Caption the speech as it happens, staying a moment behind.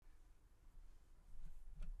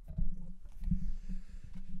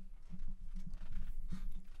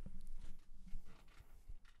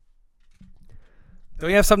Don't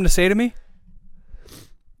you have something to say to me?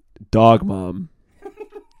 Dog Mom.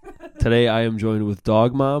 Today I am joined with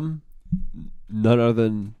Dog Mom, none other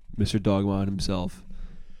than Mr. Dog Mom himself,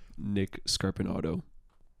 Nick Scarpinato.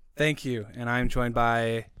 Thank you. And I'm joined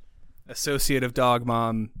by Associate of Dog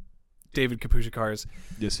Mom, David Kapushikars.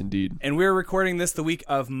 Yes, indeed. And we're recording this the week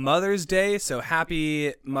of Mother's Day, so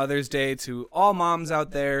happy Mother's Day to all moms out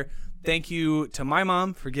there. Thank you to my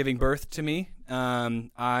mom for giving birth to me.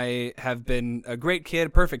 I have been a great kid, a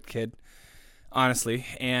perfect kid, honestly,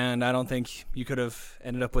 and I don't think you could have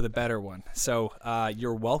ended up with a better one. So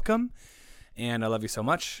you're welcome, and I love you so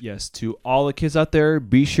much. Yes, to all the kids out there,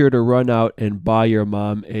 be sure to run out and buy your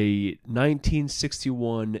mom a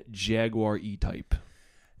 1961 Jaguar E-Type.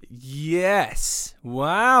 Yes.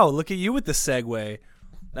 Wow, look at you with the segue.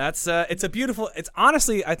 That's it's a beautiful. It's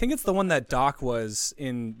honestly, I think it's the one that Doc was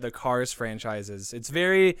in the Cars franchises. It's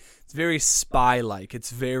very spy-like.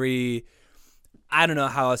 It's very, I don't know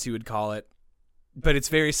how else you would call it, but it's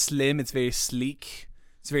very slim. It's very sleek.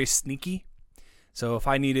 It's very sneaky. So if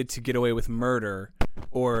I needed to get away with murder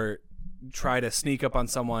or try to sneak up on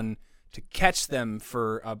someone to catch them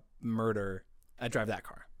for a murder, I'd drive that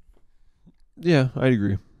car. Yeah, I'd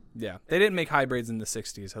agree. Yeah, they didn't make hybrids in the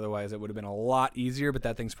 60s. Otherwise, it would have been a lot easier, but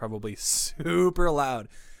that thing's probably super loud.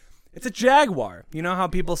 It's a Jaguar. You know how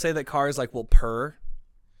people say that cars will purr?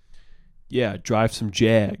 Yeah, drive some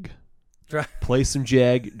Jag. Play some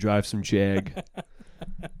Jag, drive some Jag.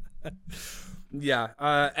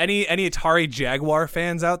 Yeah. Any Atari Jaguar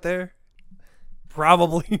fans out there?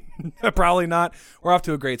 Probably not. We're off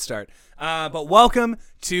to a great start. But welcome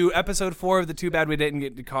to episode 4 of the Too Bad We Didn't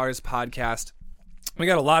Get to Cars podcast. We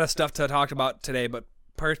got a lot of stuff to talk about today, but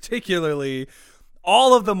particularly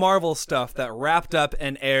all of the Marvel stuff that wrapped up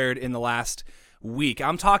and aired in the last week.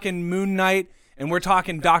 I'm talking Moon Knight, and we're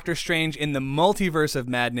talking Doctor Strange in the Multiverse of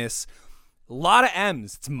Madness. A lot of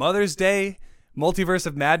M's. It's Mother's Day, Multiverse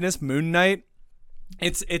of Madness, Moon Knight.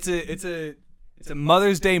 It's a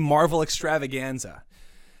Mother's Day Marvel extravaganza.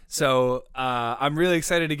 So I'm really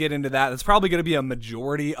excited to get into that. That's probably going to be a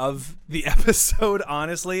majority of the episode,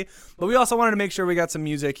 honestly. But we also wanted to make sure we got some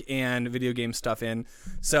music and video game stuff in.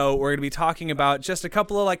 So we're going to be talking about just a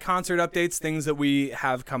couple of concert updates, things that we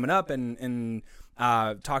have coming up, and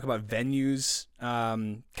talk about venues,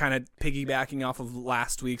 kind of piggybacking off of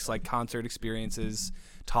last week's concert experiences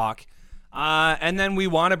talk. And then we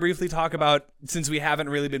want to briefly talk about, since we haven't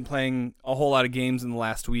really been playing a whole lot of games in the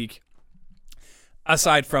last week,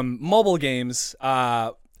 aside from mobile games,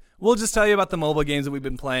 we'll just tell you about the mobile games that we've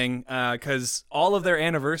been playing, because all of their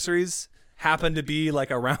anniversaries happen to be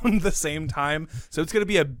around the same time. So it's going to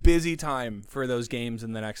be a busy time for those games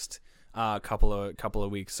in the next couple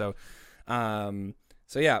of weeks. So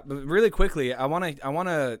yeah, but really quickly, I want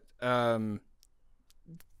to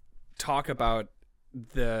talk about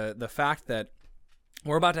the fact that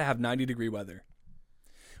we're about to have 90-degree weather.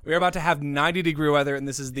 We're about to have 90-degree weather, and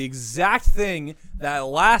this is the exact thing that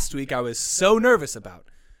last week I was so nervous about.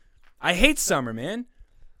 I hate summer, man.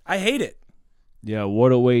 I hate it. Yeah,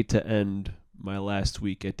 what a way to end my last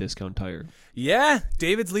week at Discount Tire. Yeah,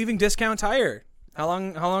 David's leaving Discount Tire. How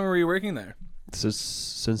long were you working there?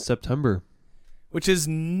 Since September. Which is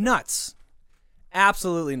nuts.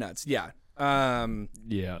 Absolutely nuts. Yeah.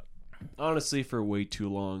 Yeah. Honestly, for way too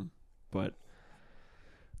long, but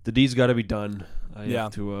the deed's got to be done. I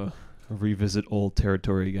have to revisit old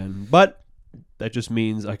territory again. But that just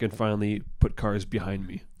means I can finally put cars behind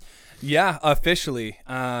me. Yeah, officially.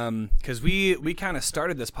 Because we kind of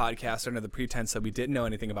started this podcast under the pretense that we didn't know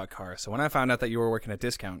anything about cars. So when I found out that you were working at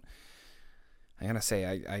Discount, I gotta say,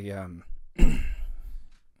 I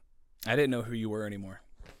didn't know who you were anymore.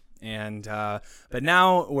 And but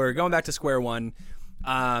now we're going back to square one.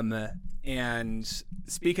 And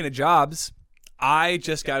speaking of jobs, I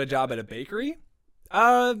just got a job at a bakery.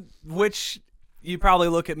 Which you probably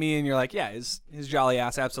look at me and you're like, yeah, his jolly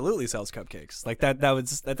ass absolutely sells cupcakes.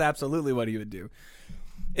 That's absolutely what he would do.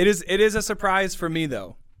 It is a surprise for me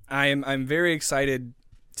though. I'm very excited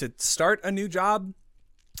to start a new job,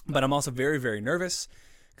 but I'm also very, very nervous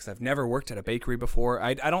because I've never worked at a bakery before.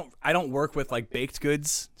 I don't work with baked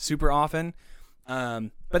goods super often.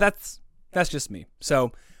 But that's just me.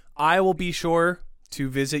 So I will be sure to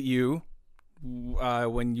visit you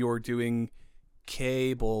when you're doing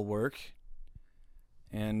cable work,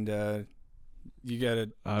 and you gotta.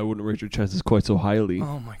 I wouldn't rate your chances quite so highly.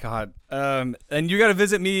 Oh my god! And you gotta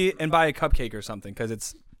visit me and buy a cupcake or something because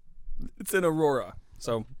it's in Aurora.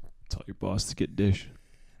 So tell your boss to get Dish.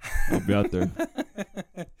 I'll be out there.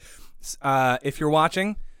 If you're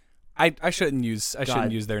watching, I shouldn't use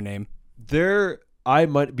their name. I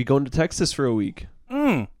might be going to Texas for a week.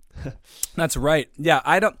 That's right. Yeah,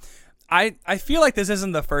 I feel like this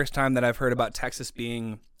isn't the first time that I've heard about Texas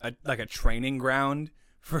being a training ground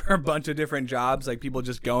for a bunch of different jobs, like people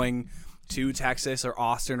just going to Texas or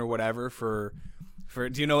Austin or whatever for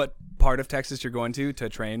do you know what part of Texas you're going to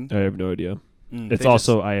train? I have no idea. It's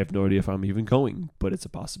also I have no idea if I'm even going, but it's a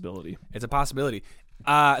possibility. It's a possibility.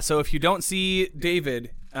 So if you don't see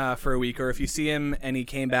David for a week, or if you see him and he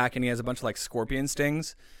came back and he has a bunch of like scorpion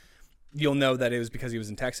stings, you'll know that it was because he was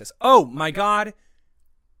in Texas. Oh my God.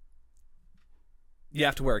 You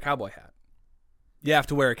have to wear a cowboy hat. You have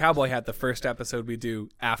to wear a cowboy hat the first episode we do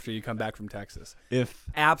after you come back from Texas.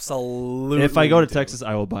 Absolutely. If I go to Texas,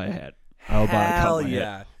 I will buy a hat. I will buy a cowboy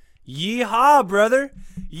hat. Yeehaw, brother.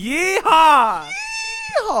 Yeehaw.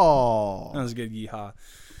 Yeehaw. That was a good yeehaw.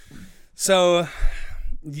 So,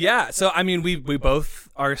 yeah. So, I mean, we both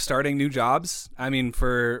are starting new jobs. I mean,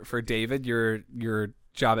 for David, your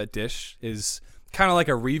job at Dish is kind of like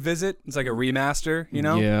a revisit. It's like a remaster, you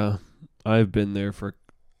know? Yeah. I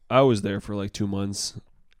was there for like 2 months,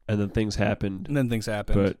 and then things happened.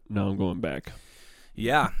 But now I'm going back.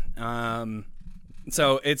 Yeah.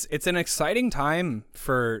 So it's an exciting time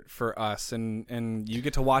for us, and you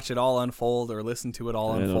get to watch it all unfold or listen to it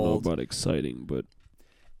all unfold. I don't know about exciting, but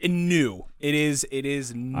new. It is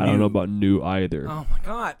new. I don't know about new either. Oh my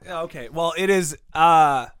God. Okay. Well, it is.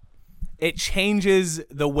 It changes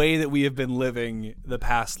the way that we have been living the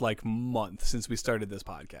past like month since we started this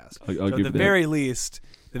podcast. I'll so give at the very least,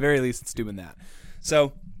 it's doing that.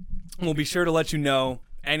 So we'll be sure to let you know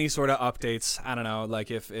any sort of updates. I don't know,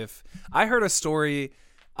 like if I heard a story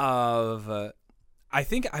of, I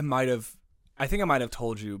think I might have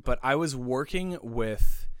told you, but I was working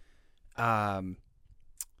with, oh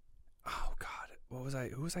God, who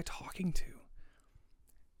was I talking to?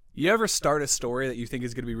 You ever start a story that you think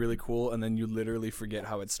is going to be really cool and then you literally forget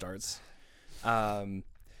how it starts? No,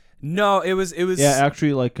 it was. Yeah,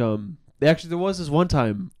 actually, there was this one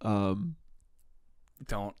time.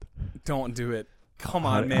 Don't do it. Come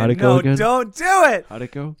on, man. How'd it go again? Don't do it. How'd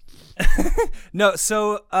it go? No,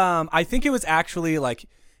 so I think it was actually like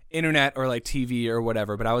internet or like TV or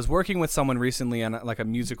whatever. But I was working with someone recently on like a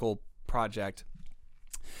musical project,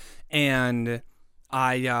 and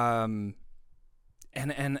I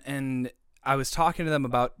and I was talking to them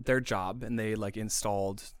about their job, and they like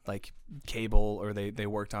installed like cable, or they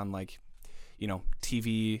worked on like, you know,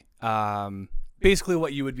 TV, basically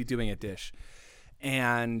what you would be doing at Dish.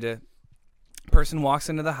 And person walks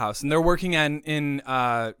into the house, and they're working in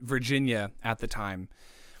Virginia at the time.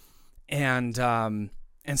 And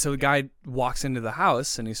so the guy walks into the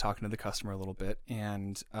house, and he's talking to the customer a little bit,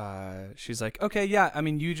 and she's like, "Okay, yeah, I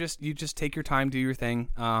mean, you just take your time, do your thing.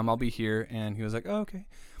 I'll be here." And he was like, "Oh, okay."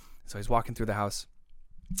 So he's walking through the house,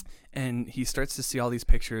 and he starts to see all these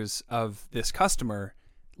pictures of this customer,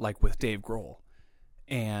 like with Dave Grohl,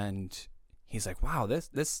 and he's like, "Wow,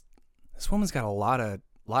 this woman's got a lot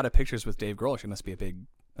of pictures with Dave Grohl. She must be a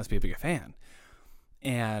big fan."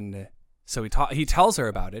 And so he tells her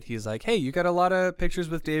about it. He's like, "Hey, you got a lot of pictures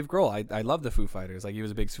with Dave Grohl. I love the Foo Fighters." Like, he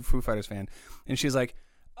was a big Foo Fighters fan. And she's like,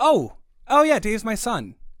 "Oh yeah, Dave's my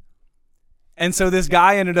son." And so this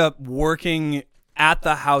guy ended up working at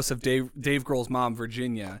the house of Dave Grohl's mom,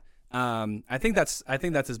 Virginia. I think that's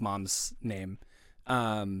his mom's name.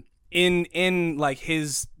 In like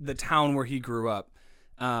the town where he grew up,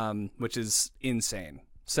 which is insane.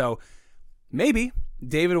 So maybe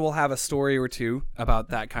David will have a story or two about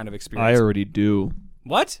that kind of experience. I already do.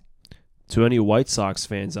 What? To any White Sox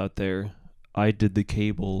fans out there, I did the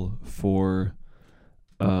cable for,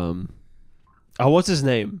 what's his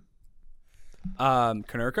name?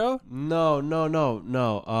 Konerko? No.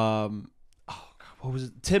 What was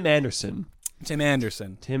it? Tim Anderson. Tim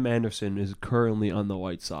Anderson is currently on the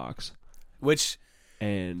White Sox.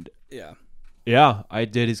 Yeah, I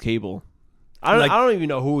did his cable. I don't even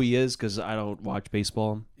know who he is because I don't watch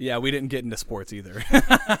baseball. Yeah, we didn't get into sports either.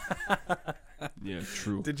 Yeah,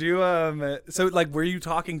 true. Did you so like, were you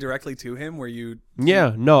talking directly to him? Were you?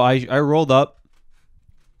 Yeah, no, I rolled up.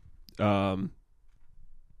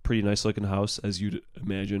 Pretty nice looking house, as you'd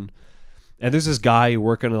imagine. And there's this guy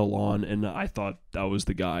working on the lawn, and I thought that was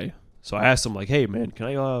the guy. So I asked him, like, "Hey, man, can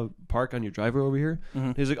I park on your driveway over here?"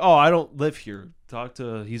 Mm-hmm. He's like, "Oh, I don't live here.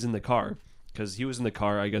 He's in the car." Because he was in the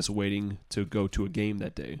car, I guess, waiting to go to a game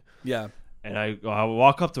that day. Yeah. And I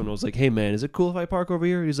walk up to him, and I was like, "Hey, man, is it cool if I park over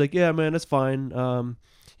here?" He's like, "Yeah, man, that's fine.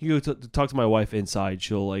 You go talk to my wife inside.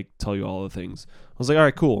 She'll, like, tell you all the things." I was like, "All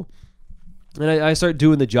right, cool." And I start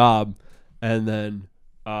doing the job, and then,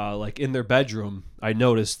 like, in their bedroom, I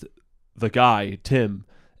noticed the guy, Tim,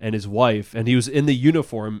 and his wife, and he was in the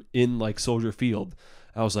uniform in, like, Soldier Field.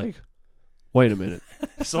 I was like, wait a minute.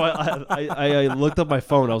 So I looked up my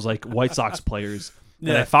phone. I was like, White Sox players.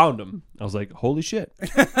 And I found him. I was like, holy shit.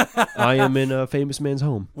 I am in a famous man's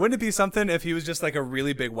home. Wouldn't it be something if he was just like a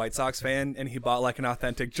really big White Sox fan and he bought like an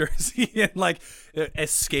authentic jersey and like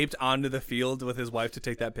escaped onto the field with his wife to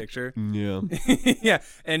take that picture? Yeah. Yeah.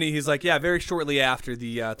 And he's like, yeah, very shortly after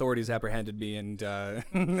the authorities apprehended me and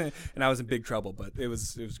and I was in big trouble, but it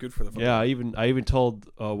was good for the football. Yeah, I even told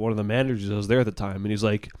one of the managers that was there at the time, and he's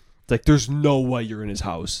like, there's no way you're in his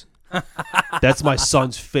house. That's my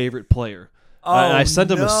son's favorite player. Oh, and I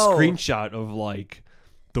sent him no. a screenshot of like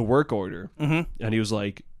the work order, and he was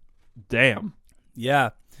like, "Damn,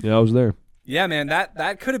 yeah, I was there." Yeah, man,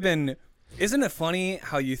 that could have been. Isn't it funny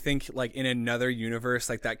how you think like in another universe,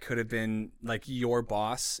 like that could have been like your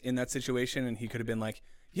boss in that situation, and he could have been like,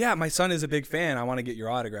 "Yeah, my son is a big fan. I want to get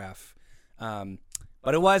your autograph,"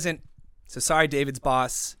 but it wasn't. So sorry, David's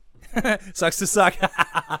boss. Sucks to suck.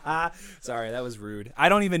 Sorry, that was rude. I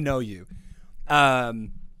don't even know you.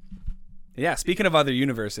 Yeah, speaking of other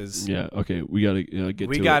universes. Yeah, okay, we gotta get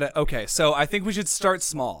we to gotta, it. Okay, so I think we should start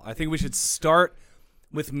small. I think we should start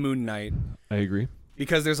with Moon Knight. I agree.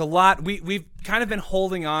 Because there's a lot, we've kind of been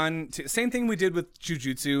holding on to, same thing we did with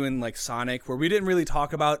Jujutsu and like Sonic, where we didn't really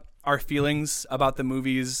talk about our feelings about the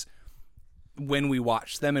movies when we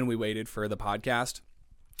watched them and we waited for the podcast.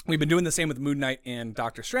 We've been doing the same with Moon Knight and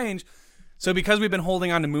Doctor Strange. So because we've been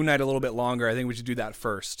holding on to Moon Knight a little bit longer, I think we should do that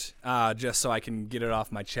first, just so I can get it off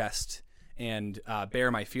my chest and bear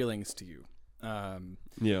my feelings to you.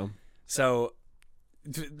 Yeah. So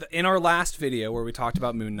in our last video where we talked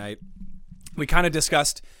about Moon Knight, we kind of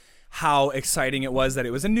discussed how exciting it was that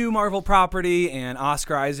it was a new Marvel property and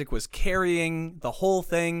Oscar Isaac was carrying the whole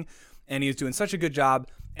thing and he was doing such a good job,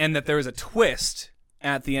 and that there was a twist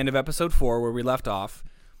at the end of episode 4 where we left off.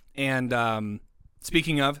 And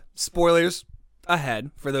speaking of, spoilers ahead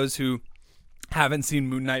for those who haven't seen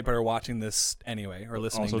Moon Knight but are watching this anyway or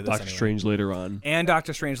listening also to this Doctor anyway. Strange later on. And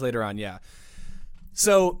Doctor Strange later on, yeah.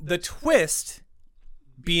 So the twist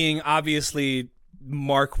being obviously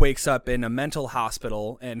Mark wakes up in a mental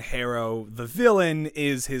hospital and Harrow, the villain,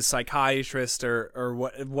 is his psychiatrist or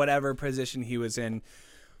whatever position he was in.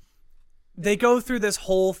 They go through this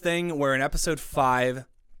whole thing where in episode 5,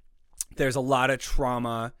 there's a lot of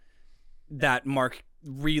trauma that Mark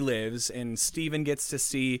relives and Steven gets to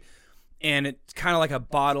see. And it's kind of like a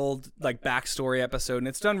bottled like backstory episode, and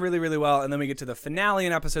it's done really, really well. And then we get to the finale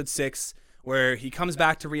in episode 6, where he comes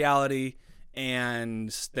back to reality,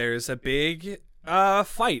 and there's a big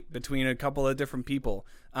fight between a couple of different people.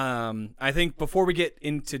 I think before we get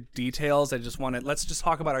into details, let's just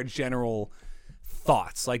talk about our general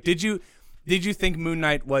thoughts. Like, did you think Moon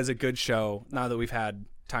Knight was a good show? Now that we've had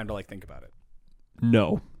time to like think about it.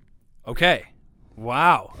 No. Okay.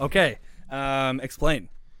 Wow. Okay. Explain.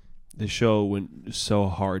 The show went so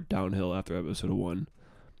hard downhill after episode 1.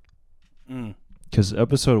 Because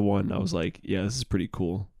episode 1, I was like, yeah, this is pretty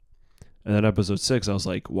cool. And then episode 6, I was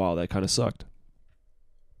like, wow, that kind of sucked.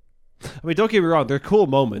 I mean, don't get me wrong, there are cool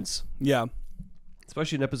moments. Yeah.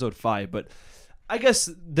 Especially in episode 5, but I guess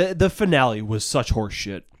the finale was such horse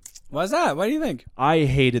shit. Why's that? What do you think? I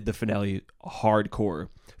hated the finale hardcore.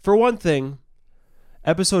 For one thing,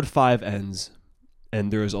 episode 5 ends,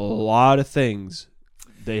 and there's a lot of things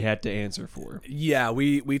they had to answer for. Yeah,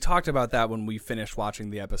 we talked about that when we finished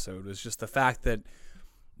watching the episode. It was just the fact that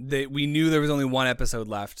we knew there was only one episode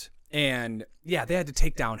left. And yeah, they had to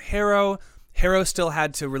take down Harrow. Harrow still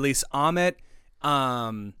had to release Amit.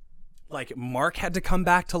 Like Mark had to come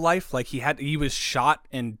back to life. Like he was shot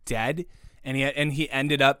and dead, and he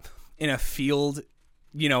ended up in a field,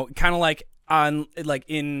 kind of like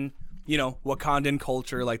in Wakandan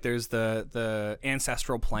culture. Like there's the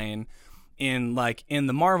ancestral plane. In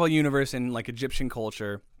the Marvel universe, in like Egyptian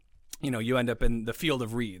culture, you end up in the field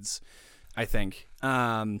of reeds, I think.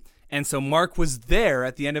 And so Mark was there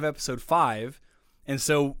at the end of episode 5, and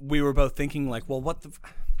so we were both thinking like, well,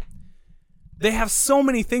 they have so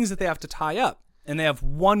many things that they have to tie up, and they have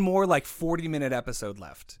one more like 40-minute episode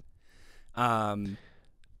left. And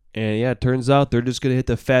yeah, it turns out they're just gonna hit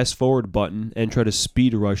the fast forward button and try to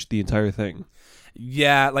speed rush the entire thing.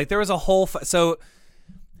 Yeah, like there was a whole so.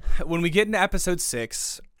 When we get into episode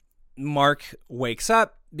 6, Mark wakes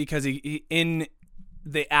up because he in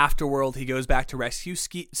the afterworld, he goes back to rescue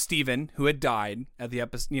Steven, who had died at the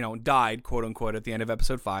episode, died, quote unquote, at the end of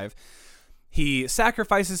episode 5. He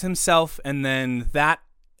sacrifices himself, and then that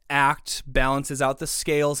act balances out the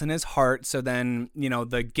scales in his heart. So then,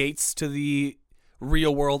 the gates to the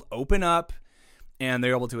real world open up, and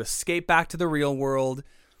they're able to escape back to the real world.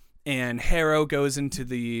 And Harrow goes into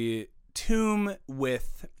the tomb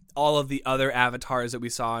with all of the other avatars that we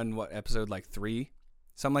saw in episode like 3,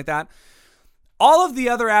 something like that. All of the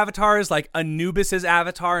other avatars, like Anubis's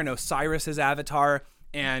avatar and Osiris's avatar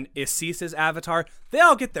and Isis's avatar, they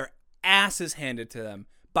all get their asses handed to them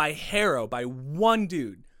by Harrow, by one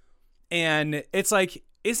dude. And it's like,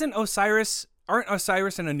 aren't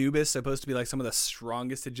Osiris and Anubis supposed to be like some of the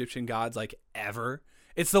strongest Egyptian gods like ever?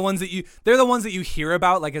 They're the ones that you hear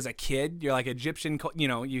about like as a kid. You're like Egyptian,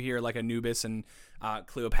 you hear like Anubis and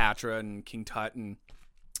Cleopatra and King Tut, and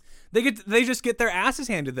they just get their asses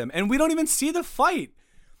handed to them, and we don't even see the fight.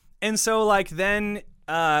 And so like then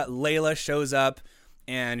Layla shows up,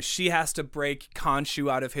 and she has to break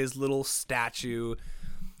Khonshu out of his little statue.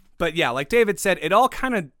 But yeah, like David said, it all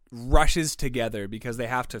kind of rushes together because they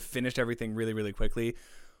have to finish everything really, really quickly.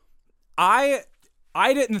 I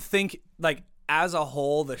didn't think, like, as a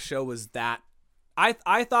whole the show was that.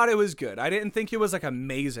 I thought it was good. I didn't think it was like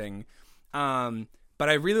amazing. But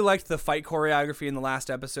I really liked the fight choreography in the last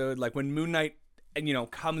episode. Like when Moon Knight,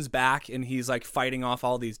 comes back and he's like fighting off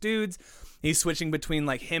all these dudes. He's switching between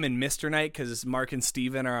like him and Mr. Knight because Mark and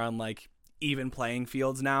Steven are on like even playing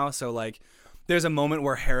fields now. So like there's a moment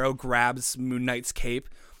where Harrow grabs Moon Knight's cape,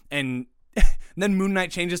 and then Moon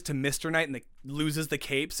Knight changes to Mr. Knight and loses the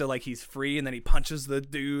cape. So like he's free, and then he punches the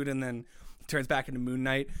dude, and then turns back into Moon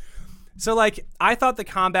Knight. So like I thought the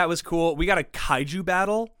combat was cool. We got a kaiju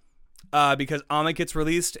battle because Amit gets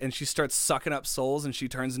released and she starts sucking up souls, and she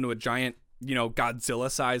turns into a giant,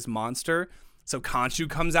 Godzilla-sized monster. So Khonshu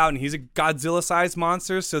comes out and he's a Godzilla-sized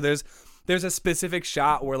monster. So there's a specific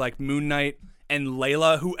shot where like Moon Knight and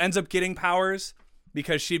Layla, who ends up getting powers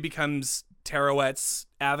because she becomes Teroet's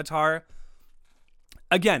avatar.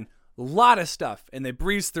 Again, a lot of stuff, and they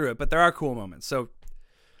breeze through it, but there are cool moments. So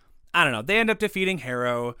I don't know. They end up defeating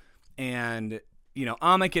Harrow, and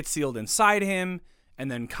Amit gets sealed inside him, and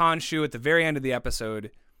then Khonshu at the very end of the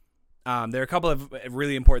episode. There are a couple of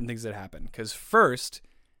really important things that happen, because first,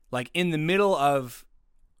 like in the middle of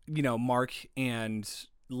Mark and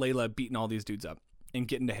Layla beating all these dudes up and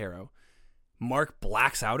getting to Harrow, Mark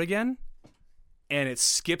blacks out again, and it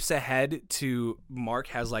skips ahead to Mark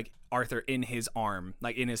has like Arthur in his arm,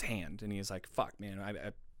 like in his hand, and he's like, "Fuck, man,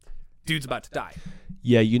 dude's about to die."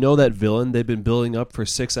 Yeah, that villain they've been building up for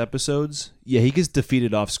 6 episodes? Yeah, he gets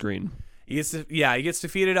defeated off screen. He gets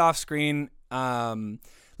defeated off screen.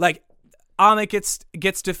 Like Amit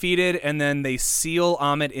gets defeated, and then they seal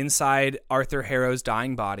Amit inside Arthur Harrow's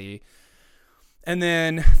dying body. And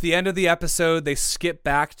then the end of the episode, they skip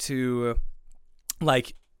back to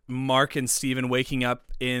like Mark and Steven waking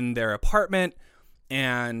up in their apartment,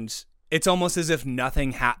 and it's almost as if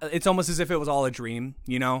nothing it's almost as if it was all a dream,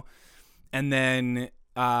 And then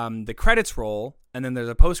the credits roll, and then there's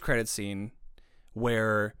a post-credit scene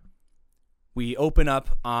where we open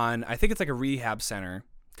up on, I think it's like a rehab center,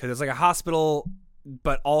 because it's like a hospital,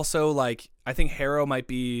 but also like I think Harrow might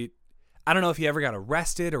be, I don't know if he ever got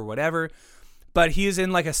arrested or whatever, but he is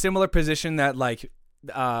in like a similar position that like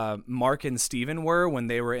Mark and Steven were when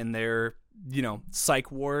they were in their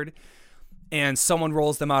psych ward, and someone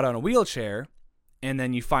rolls them out on a wheelchair, and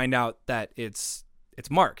then you find out that it's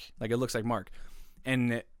Mark, like it looks like Mark,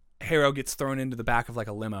 and Harrow gets thrown into the back of like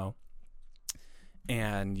a limo,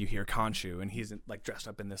 and you hear Khonshu, and he's like dressed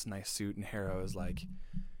up in this nice suit, and Harrow is like,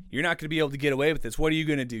 "You're not going to be able to get away with this. What are you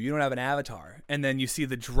going to do? You don't have an avatar." And then you see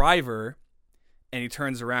the driver, and he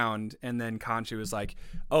turns around, and then Khonshu is like,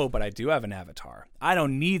 "Oh, but I do have an avatar. I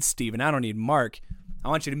don't need Steven. I don't need Mark. I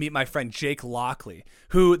want you to meet my friend Jake Lockley,"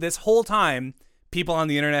 who this whole time people on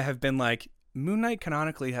the internet have been like, Moon Knight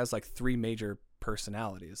canonically has like 3 major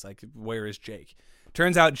personalities. Like, where is Jake?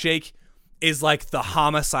 Turns out Jake is like the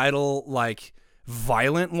homicidal, like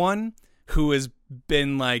violent one who has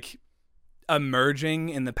been like emerging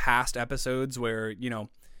in the past episodes where,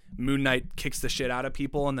 Moon Knight kicks the shit out of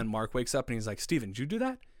people, and then Mark wakes up and he's like, "Steven, did you do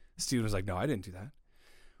that?" Steven was like, "No, I didn't do that."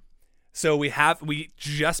 So we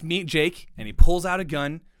just meet Jake, and he pulls out a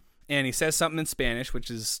gun, and he says something in Spanish,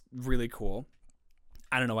 which is really cool.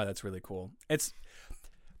 I don't know why that's really cool. It's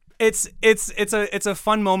a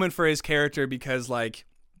fun moment for his character because, like,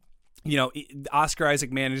 Oscar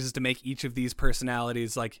Isaac manages to make each of these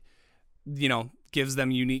personalities, like, gives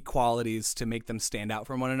them unique qualities to make them stand out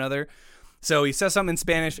from one another. So he says something in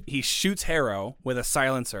Spanish. He shoots Harrow with a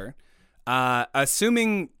silencer, I'm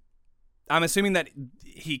assuming that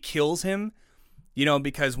he kills him,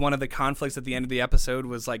 because one of the conflicts at the end of the episode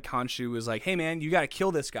was like Khonshu was like, "Hey man, you got to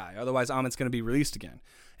kill this guy, otherwise Amit's going to be released again."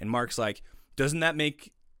 And Mark's like, "Doesn't that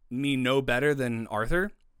make me no better than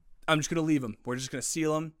Arthur? I'm just going to leave him. We're just going to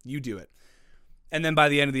seal him. You do it." And then by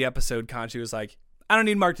the end of the episode, Khonshu was like, "I don't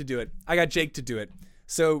need Mark to do it. I got Jake to do it."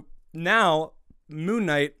 So now Moon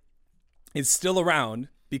Knight is still around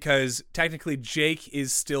because technically Jake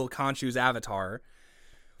is still Khonshu's avatar.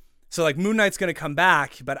 So like Moon Knight's going to come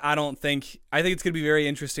back, but I think it's going to be very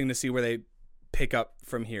interesting to see where they pick up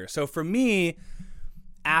from here. So for me,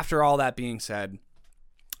 after all that being said,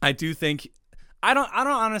 I do think I don't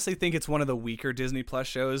honestly think it's one of the weaker Disney Plus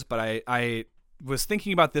shows, but I was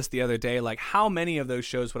thinking about this the other day, like how many of those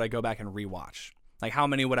shows would I go back and rewatch? Like how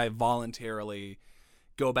many would I voluntarily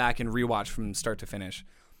go back and rewatch from start to finish?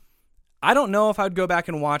 I don't know if I'd go back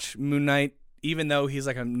and watch Moon Knight, even though he's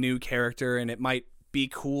like a new character and it might be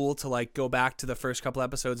cool to like go back to the first couple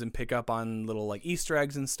episodes and pick up on little like Easter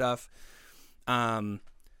eggs and stuff.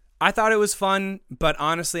 I thought it was fun, but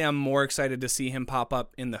honestly, I'm more excited to see him pop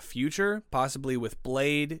up in the future, possibly with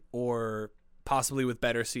Blade or possibly with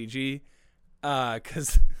better CG,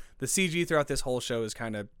 because the CG throughout this whole show is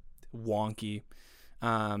kind of wonky.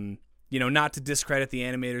 Not to discredit the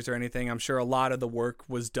animators or anything. I'm sure a lot of the work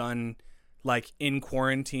was done like in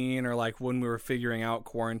quarantine or like when we were figuring out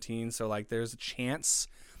quarantine. So like there's a chance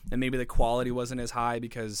that maybe the quality wasn't as high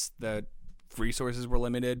because the resources were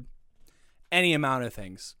limited. Any amount of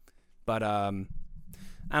things. But I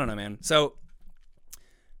don't know, man. So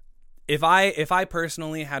if I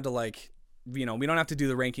personally had to like, we don't have to do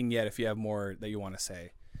the ranking yet if you have more that you want to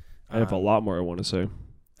say. I have a lot more I want to say.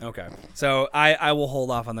 Okay. So I will hold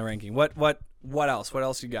off on the ranking. What else? What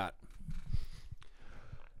else you got?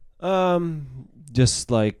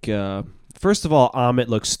 Just like first of all, Amit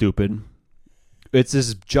looks stupid. It's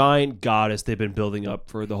this giant goddess they've been building up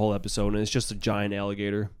for the whole episode, and it's just a giant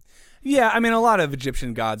alligator. Yeah, I mean, a lot of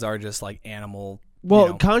Egyptian gods are just like animal.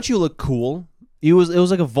 Well, Khonshu looked cool. It was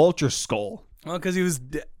like a vulture skull. Well, because he was.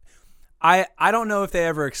 I don't know if they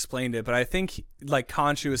ever explained it, but I think like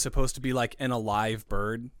Khonshu is supposed to be like an alive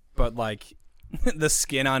bird, but like the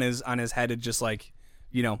skin on his head had just like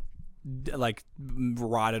like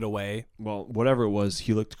rotted away. Well, whatever it was,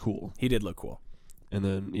 he looked cool. He did look cool. And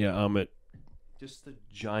then Amit, just a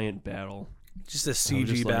giant battle, just a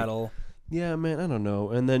CG battle. Yeah, man, I don't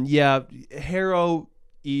know. And then Harrow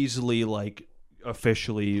easily like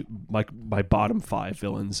officially like my bottom 5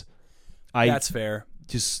 villains. That's fair.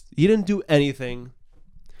 Just he didn't do anything.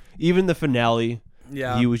 Even the finale,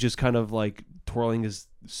 he was just kind of like twirling his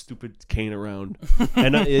stupid cane around.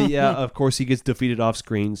 And of course he gets defeated off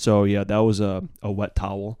screen. So that was a wet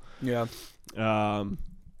towel. Yeah. And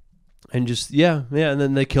just and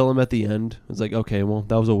then they kill him at the end. It's like, okay, well,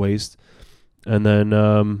 that was a waste. And then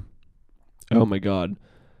oh my god.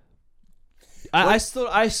 I still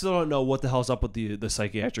don't know what the hell's up with the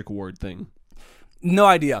psychiatric ward thing. No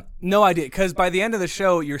idea. Because by the end of the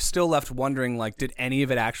show, you're still left wondering, like, did any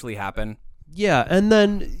of it actually happen? Yeah, and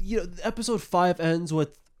then episode 5 ends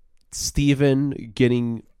with Steven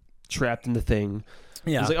getting trapped in the thing.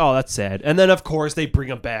 Yeah, it's like, oh, that's sad. And then of course they bring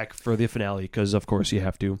him back for the finale because of course you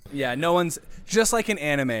have to. Yeah, no one's just like in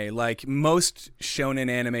anime. Like most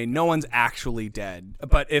shonen anime, no one's actually dead.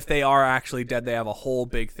 But if they are actually dead, they have a whole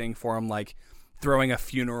big thing for them, like throwing a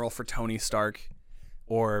funeral for Tony Stark,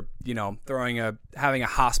 or having a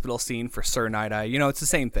hospital scene for Sir Night-Eye. It's the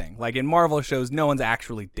same thing. Like in Marvel shows, no one's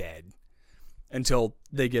actually dead until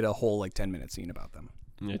they get a whole like 10-minute scene about them.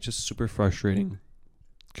 Yeah, it's just super frustrating.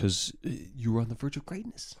 Because you were on the verge of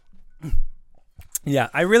greatness. Yeah,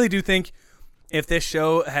 I really do think if this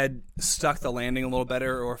show had stuck the landing a little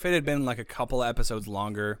better, or if it had been like a couple of episodes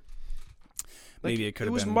longer, maybe it could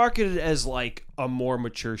have been. It was marketed as like a more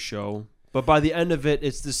mature show, but by the end of it,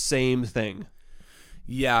 it's the same thing.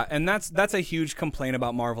 Yeah, and that's a huge complaint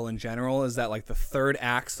about Marvel in general, is that like the third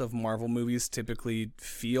acts of Marvel movies typically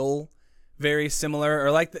feel very similar,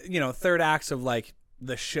 or like third acts of like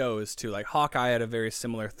the shows too. Like Hawkeye had a very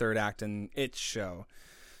similar third act in its show,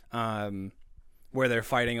 where they're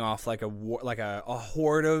fighting off like a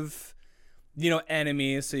horde of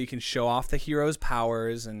enemies, so you can show off the hero's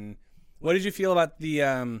powers. And what did you feel about the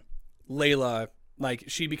Layla? Like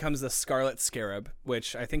she becomes the Scarlet Scarab,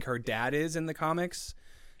 which I think her dad is in the comics,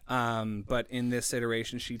 but in this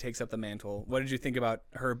iteration she takes up the mantle. What did you think about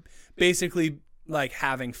her basically like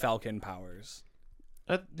having Falcon powers?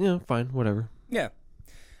 Fine, whatever.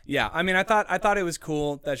 Yeah, I mean, I thought it was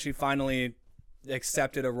cool that she finally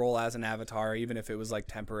accepted a role as an Avatar, even if it was like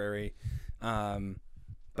temporary.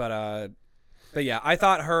 But yeah, I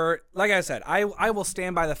thought her, like I said, I will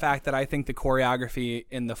stand by the fact that I think the choreography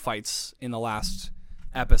in the fights in the last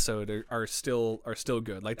episode are still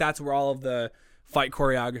good. Like that's where all of the fight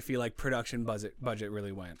choreography, like production budget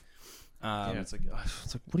really went. It's like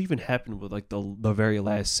what even happened with like the very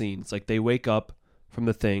last scene? It's like they wake up from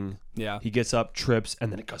the thing. Yeah. He gets up, trips,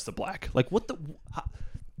 and then it cuts to black. Like what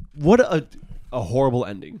a horrible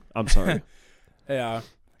ending. I'm sorry. Yeah.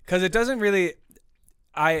 because it doesn't really.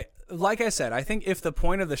 Like I said, I think if the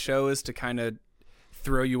point of the show is to kind of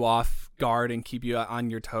throw you off guard and keep you on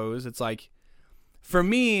your toes, it's like, for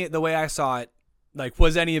me, the way I saw it, like,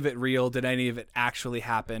 was any of it real? Did any of it actually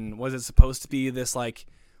happen? Was it supposed to be this like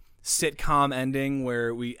sitcom ending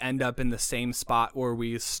where we end up in the same spot where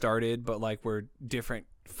we started, but like we're different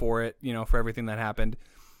for it, for everything that happened?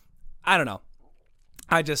 I don't know.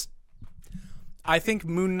 I think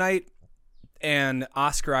Moon Knight and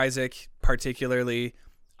Oscar Isaac particularly.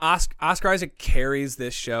 Oscar Isaac carries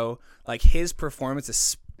this show. Like, his performance,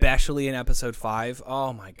 especially in episode 5,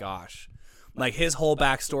 oh my gosh. Like, his whole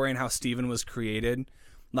backstory and how Steven was created.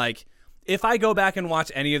 Like, if I go back and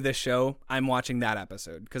watch any of this show, I'm watching that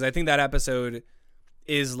episode. Because I think that episode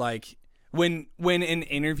is like, when in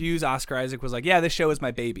interviews, Oscar Isaac was like, yeah, this show is my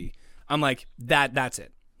baby. I'm like, that's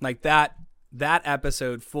it. Like, that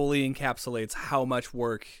episode fully encapsulates how much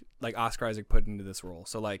work, like, Oscar Isaac put into this role.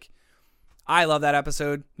 So, like, I love that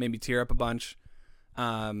episode. Made me tear up a bunch.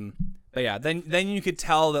 But yeah, then you could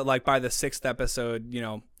tell that, like, by the 6th episode,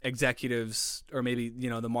 executives or maybe,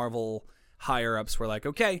 the Marvel higher ups were like,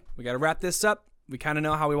 okay, we got to wrap this up. We kind of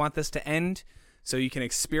know how we want this to end. So you can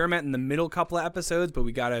experiment in the middle couple of episodes, but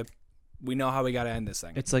we know how we got to end this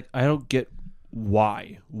thing. It's like, I don't get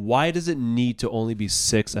why. Why does it need to only be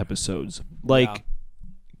 6 episodes? Like,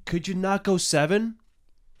 could you not go 7?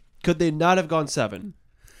 Could they not have gone 7?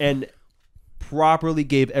 And properly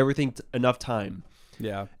gave everything enough time.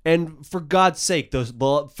 Yeah. And for God's sake,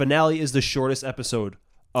 the finale is the shortest episode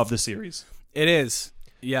of the series. It is.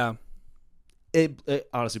 Yeah. It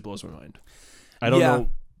honestly blows my mind. I don't know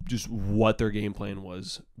just what their game plan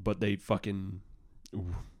was, but they fucking...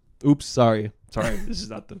 Oops, sorry. This is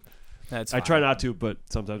not the... That's I fine. try not to, but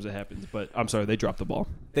sometimes it happens. But I'm sorry, they dropped the ball.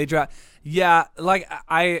 Yeah, like,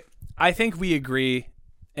 I think we agree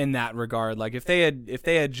in that regard. Like, if they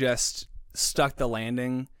had just stuck the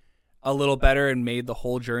landing a little better and made the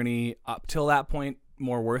whole journey up till that point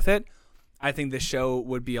more worth it, I think this show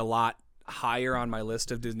would be a lot higher on my list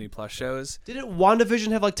of Disney Plus shows. Didn't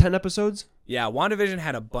WandaVision have like 10 episodes? Yeah, WandaVision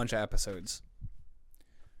had a bunch of episodes.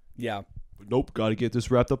 Yeah. Nope, gotta get this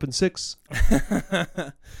wrapped up in 6.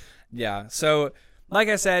 Yeah, so like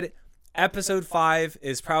I said, episode 5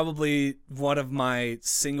 is probably one of my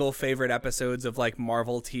single favorite episodes of like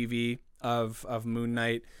Marvel TV of Moon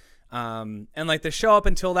Knight. And like the show up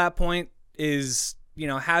until that point is,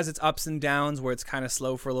 has its ups and downs where it's kind of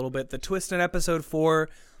slow for a little bit. The twist in episode 4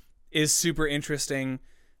 is super interesting.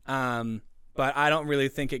 But I don't really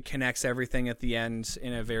think it connects everything at the end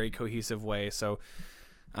in a very cohesive way. So,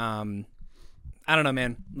 I don't know,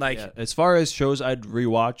 man. Like, as far as shows I'd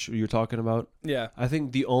rewatch, you're talking about. Yeah. I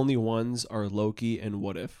think the only ones are Loki and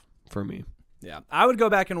What If for me. Yeah. I would go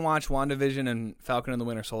back and watch WandaVision and Falcon and the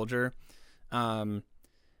Winter Soldier.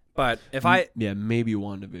 But if maybe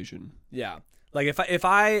WandaVision. Yeah. Like if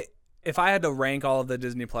I had to rank all of the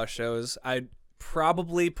Disney Plus shows, I'd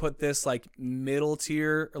probably put this like middle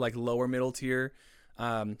tier or like lower middle tier.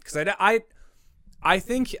 Cuz I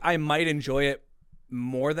think I might enjoy it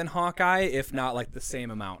more than Hawkeye, if not like the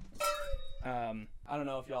same amount. I don't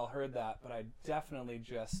know if y'all heard that, but I definitely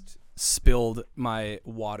just spilled my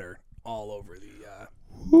water all over the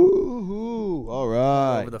all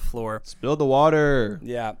right, over the floor. Spill the water.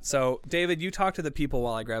 Yeah. So, David, you talk to the people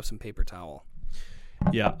while I grab some paper towel.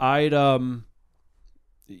 Yeah, I'd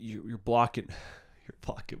you're blocking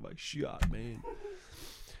my shot, man.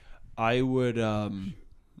 I would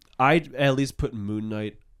I'd at least put Moon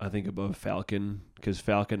Knight, I think, above Falcon, because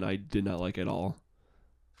Falcon I did not like at all.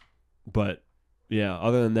 But yeah,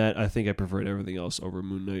 other than that, I think I preferred everything else over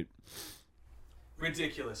Moon Knight.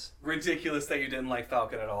 Ridiculous that you didn't like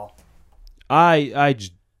Falcon at all.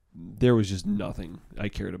 There was just nothing I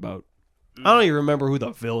cared about. I don't even remember who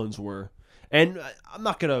the villains were, and I'm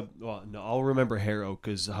not gonna. Well, no, I'll remember Harrow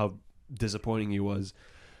because how disappointing he was.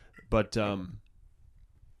 But I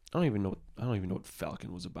don't even know what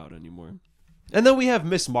Falcon was about anymore. And then we have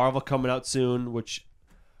Miss Marvel coming out soon, which,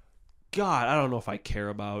 God, I don't know if I care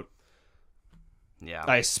about. Yeah,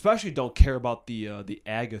 I especially don't care about the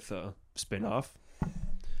Agatha spinoff.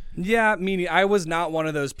 Yeah, meaning I was not one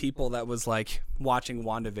of those people that was like watching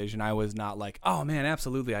WandaVision. I was not like, oh man,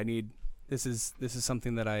 absolutely, I need this is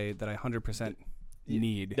something that I 100%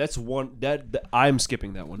 need. That's one that I'm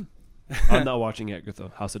skipping that one. I'm not watching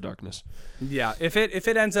Agatha, House of Darkness. Yeah, if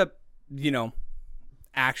it ends up,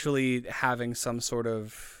 actually having some sort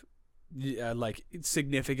of like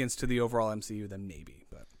significance to the overall MCU, then maybe.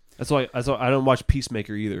 But that's why I don't watch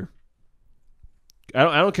Peacemaker either.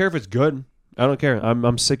 I don't care if it's good. I don't care.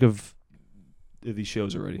 I'm sick of these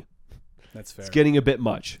shows already. That's fair. It's getting a bit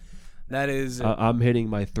much. That is... I'm hitting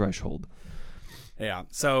my threshold. Yeah.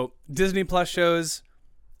 So Disney Plus shows,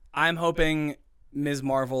 I'm hoping Ms.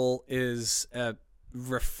 Marvel is a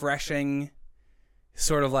refreshing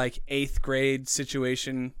sort of like 8th grade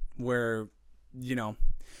situation where, you know,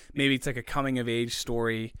 maybe it's like a coming of age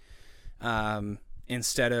story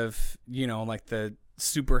instead of, you know, like the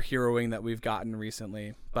superheroing that we've gotten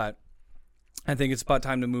recently. But I think it's about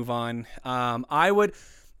time to move on. I would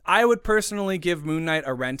personally give Moon Knight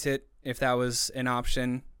a rent it if that was an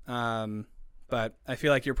option. But I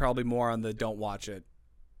feel like you're probably more on the don't watch it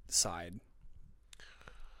side.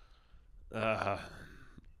 Yeah,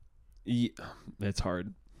 it's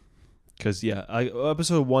hard. Because,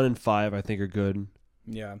 episode 1 and 5 I think are good.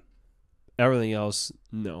 Yeah. Everything else,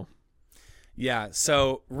 no. Yeah,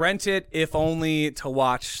 so rent it if only to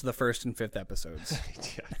watch the 1st and 5th episodes.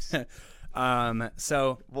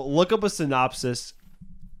 Well, look up a synopsis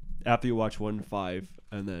after you watch 1 and 5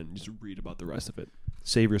 and then just read about the rest of it.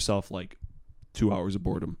 Save yourself like 2 hours of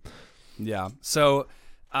boredom. Yeah. So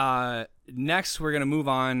next we're going to move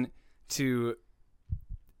on to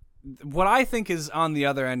what I think is on the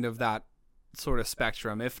other end of that sort of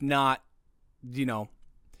spectrum. If not, you know,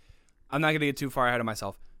 I'm not going to get too far ahead of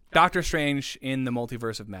myself. Doctor Strange in the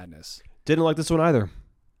Multiverse of Madness. Didn't like this one either.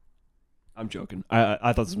 I'm joking.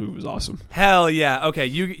 I thought this movie was awesome. Hell yeah. Okay,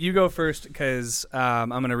 you go first because I'm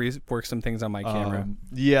going to work some things on my camera.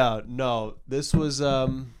 This was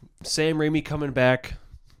Sam Raimi coming back.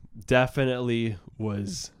 Definitely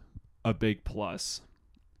was a big plus.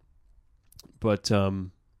 But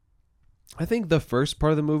I think the first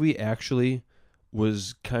part of the movie actually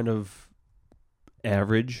was kind of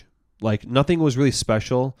average. Like, nothing was really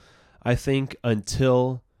special, I think,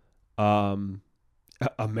 until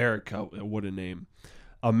America, what a name.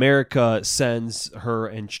 America sends her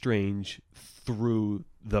and Strange through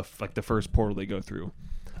the first portal they go through.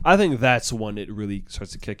 I think that's when it really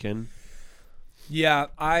starts to kick in. Yeah,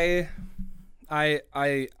 I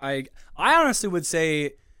honestly would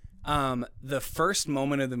say the first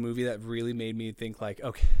moment of the movie that really made me think like,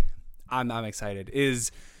 okay, I'm excited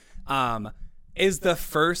is the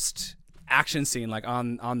first action scene, like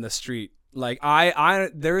on the street. Like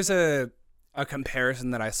there's a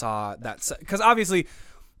comparison that I saw that's because obviously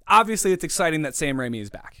it's exciting that Sam Raimi is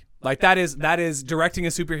back. Like that is directing a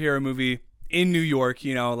superhero movie in New York,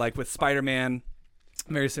 you know, like with Spider-Man,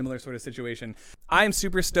 very similar sort of situation. I'm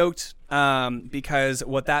super stoked because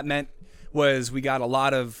what that meant was we got a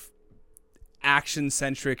lot of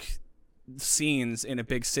action-centric scenes in a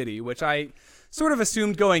big city, which I sort of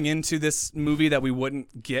assumed going into this movie that we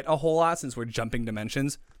wouldn't get a whole lot since we're jumping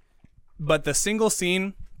dimensions. But the single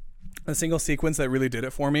sequence that really did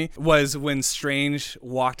it for me was when Strange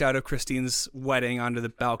walked out of Christine's wedding onto the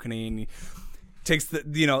balcony and he takes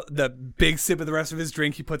the big sip of the rest of his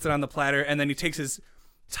drink, he puts it on the platter, and then he takes his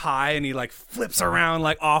tie and he like flips around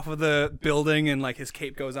like off of the building and like his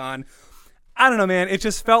cape goes on. I don't know, man. It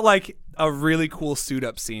just felt like a really cool suit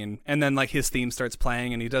up scene. And then like his theme starts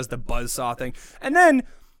playing and he does the buzzsaw thing. And then,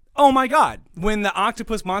 oh my God, when the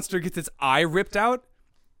octopus monster gets its eye ripped out,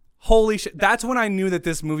 holy shit. That's when I knew that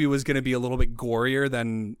this movie was going to be a little bit gorier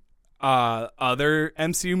than other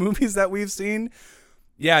MCU movies that we've seen.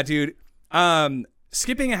 Yeah, dude.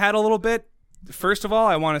 Skipping ahead a little bit. First of all,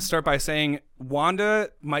 I want to start by saying Wanda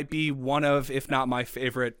might be one of, if not my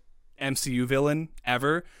favorite MCU villain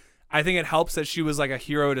ever. I think it helps that she was like a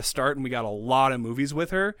hero to start and we got a lot of movies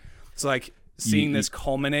with her. So like seeing this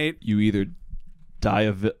culminate. You either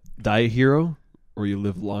die a hero or you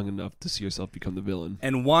live long enough to see yourself become the villain.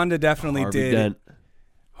 And Wanda definitely Harvey Dent.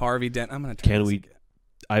 Harvey Dent. I'm going to turn this.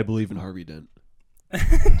 I believe in Harvey Dent.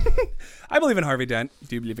 I believe in Harvey Dent.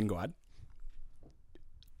 Do you believe in God?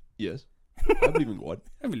 Yes. I believe in God.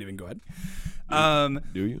 I believe in God.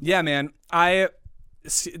 Do you? Yeah, man.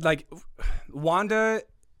 Wanda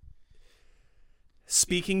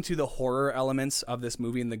speaking to the horror elements of this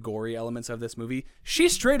movie and the gory elements of this movie, she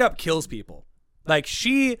straight up kills people. Like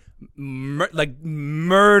she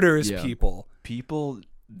murders people. People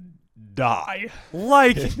die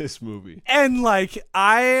like in this movie. And like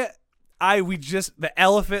the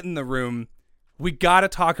elephant in the room, we got to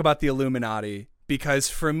talk about the Illuminati because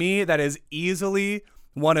for me that is easily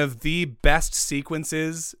one of the best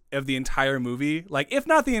sequences of the entire movie, like if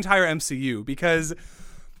not the entire MCU, because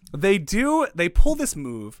they pull this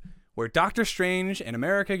move where Doctor Strange and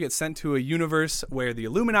America get sent to a universe where the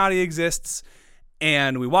Illuminati exists,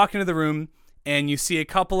 and we walk into the room and you see a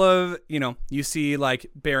couple of, you see like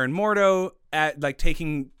Baron Mordo at like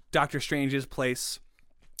taking Doctor Strange's place.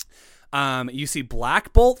 You see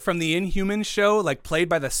Black Bolt from the Inhumans show, like played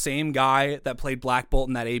by the same guy that played Black Bolt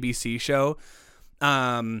in that ABC show.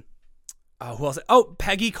 who else? Oh,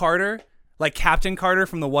 Peggy Carter, like Captain Carter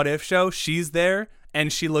from the What If show. She's there,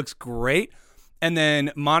 and she looks great. And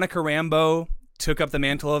then Monica Rambeau took up the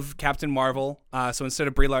mantle of Captain Marvel. So instead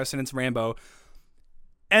of Brie Larson, it's Rambeau.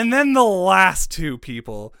 And then the last two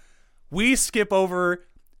people, we skip over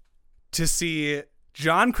to see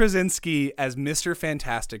John Krasinski as Mr.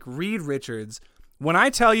 Fantastic, Reed Richards. When I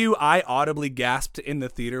tell you I audibly gasped in the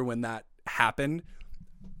theater when that happened,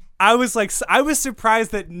 I was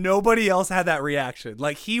surprised that nobody else had that reaction.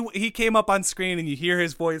 Like he came up on screen and you hear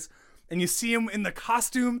his voice and you see him in the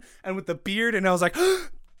costume and with the beard, and I was like,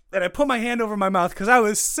 and I put my hand over my mouth because it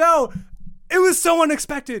was so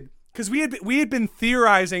unexpected, because we had been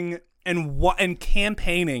theorizing and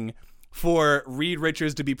campaigning for Reed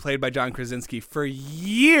Richards to be played by John Krasinski for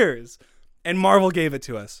years, and Marvel gave it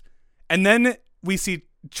to us. And then we see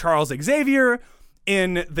Charles Xavier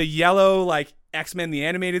in the yellow, like, X-Men the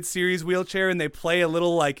Animated Series wheelchair, and they play a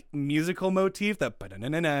little, like, musical motif, that and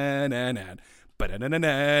then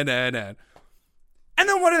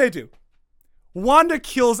what do? Wanda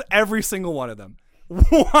kills every single one of them.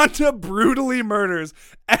 Wanda brutally murders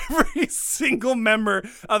every single member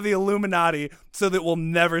of the Illuminati so that we'll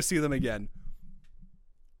never see them again.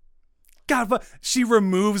 God, but she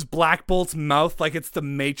removes Black Bolt's mouth like it's the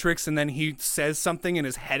Matrix, and then he says something and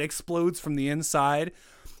his head explodes from the inside.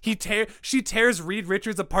 She tears Reed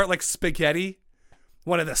Richards apart like spaghetti.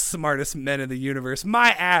 One of the smartest men in the universe. My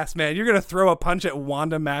ass, man. You're going to throw a punch at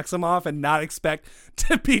Wanda Maximoff and not expect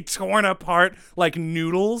to be torn apart like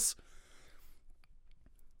noodles?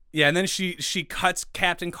 Yeah, and then she cuts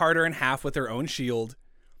Captain Carter in half with her own shield,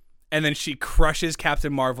 and then she crushes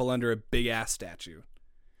Captain Marvel under a big-ass statue.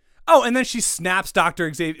 Oh, and then she snaps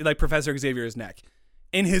Dr. Xavier, like Professor Xavier's neck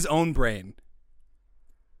in his own brain.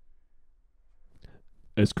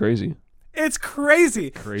 It's crazy. It's crazy.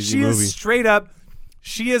 Crazy movie. Is straight up...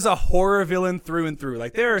 She is a horror villain through and through.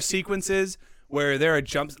 Like, there are sequences where there are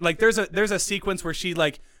jumps. Like, there's a sequence where she,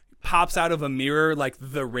 like, pops out of a mirror, like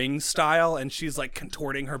The Ring style, and she's, like,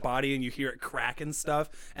 contorting her body, and you hear it crack and stuff,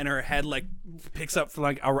 and her head, like, picks up for,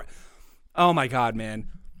 like, oh, my God, man.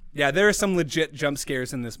 Yeah, there are some legit jump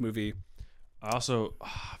scares in this movie. I also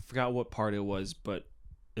forgot what part it was, but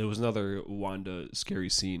it was another Wanda scary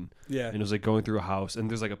scene. Yeah. And it was, like, going through a house, and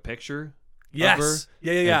there's, like, a picture yes. of her.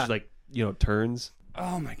 Yeah. And she, like, turns.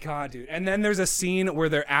 Oh my God, dude. And then there's a scene where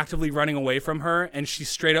they're actively running away from her, and she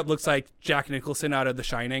straight up looks like Jack Nicholson out of The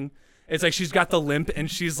Shining. It's like she's got the limp and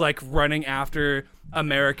she's like running after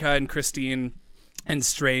America and Christine and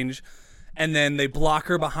Strange. And then they block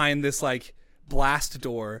her behind this like blast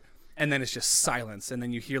door, and then it's just silence. And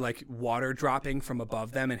then you hear like water dropping from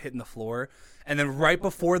above them and hitting the floor. And then right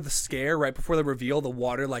before the scare, right before the reveal, the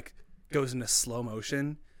water like goes into slow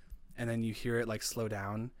motion, and then you hear it like slow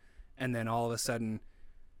down. And then all of a sudden,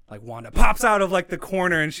 like Wanda pops out of like the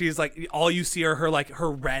corner, and she's like, all you see are her like her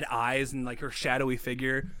red eyes and like her shadowy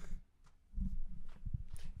figure.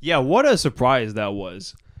 Yeah, what a surprise that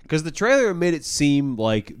was. Because the trailer made it seem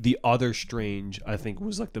like the other Strange, I think,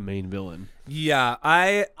 was like the main villain. Yeah,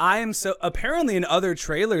 I am so... Apparently in other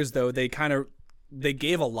trailers, though, they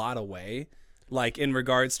gave a lot away. Like, in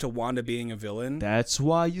regards to Wanda being a villain. That's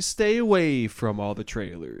why you stay away from all the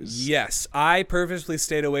trailers. Yes, I purposely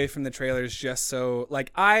stayed away from the trailers just so...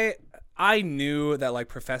 Like, I knew that, like,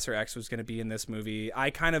 Professor X was going to be in this movie.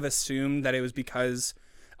 I kind of assumed that it was because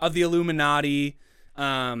of the Illuminati,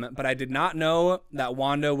 but I did not know that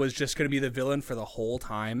Wanda was just going to be the villain for the whole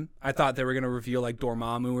time. I thought they were going to reveal, like,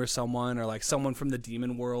 Dormammu or someone, or, like, someone from the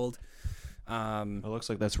demon world. It looks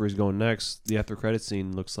like that's where he's going next. The after credit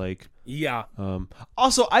scene looks like. Yeah.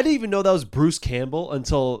 Also, I didn't even know that was Bruce Campbell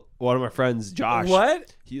until one of my friends, Josh.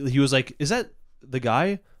 What? He was like, "Is that the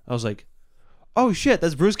guy?" I was like, "Oh shit,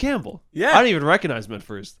 that's Bruce Campbell." Yeah. I didn't even recognize him at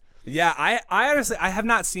first. Yeah, I honestly I have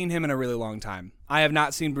not seen him in a really long time. I have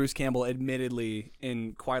not seen Bruce Campbell, admittedly,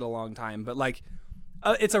 in quite a long time. But like,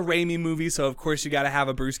 it's a Raimi movie, so of course you got to have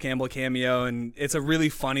a Bruce Campbell cameo, and it's a really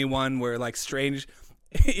funny one where like Strange.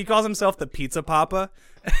 He calls himself the Pizza Papa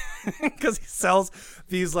because he sells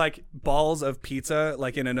these like balls of pizza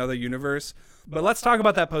like in another universe. But let's talk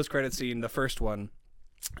about that post-credit scene, the first one,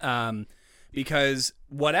 because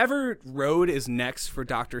whatever road is next for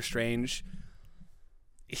Doctor Strange,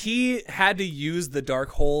 he had to use the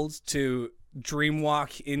Darkhold to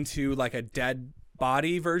dreamwalk into like a dead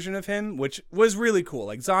body version of him, which was really cool.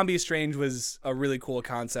 Like Zombie Strange was a really cool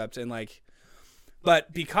concept, and like,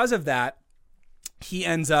 but because of that, he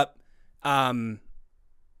ends up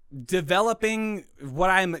developing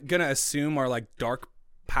what I'm gonna assume are like dark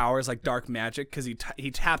powers, like dark magic, because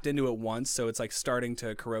he tapped into it once, so it's like starting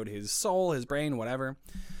to corrode his soul, his brain, whatever.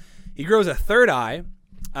 He grows a third eye,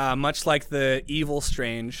 much like the evil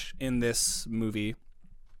Strange in this movie.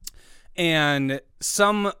 And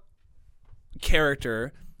some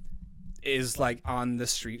character is like on the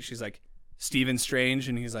street. She's like, Stephen Strange.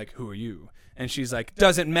 And he's like, who are you? And she's like,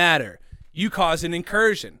 doesn't matter. You caused an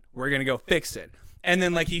incursion. We're going to go fix it. And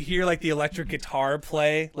then like you hear like the electric guitar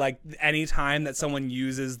play like anytime that someone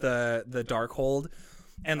uses the Darkhold,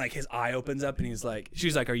 and like his eye opens up and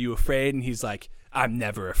she's like, are you afraid? And he's like, I'm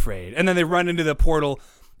never afraid. And then they run into the portal,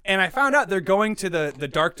 and I found out they're going to the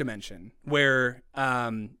dark dimension where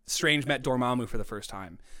Strange met Dormammu for the first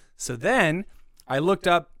time. So then I looked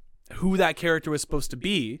up who that character was supposed to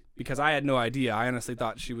be because I had no idea. I honestly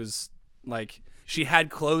thought she was like, she had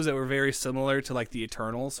clothes that were very similar to like the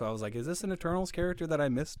Eternals. So I was like, is this an Eternals character that I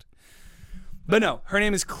missed? But no, her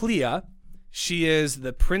name is Clea. She is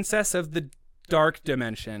the princess of the dark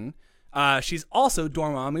dimension. She's also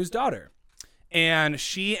Dormammu's daughter. And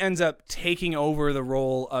she ends up taking over the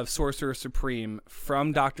role of Sorcerer Supreme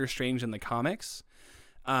from Doctor Strange in the comics.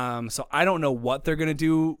 So I don't know what they're going to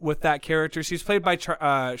do with that character. She's played by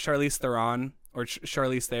Charlize Theron, or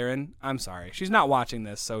Charlize Theron. I'm sorry. She's not watching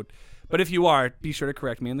this, so... But if you are, be sure to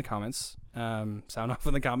correct me in the comments. Sound off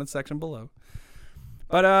in the comments section below.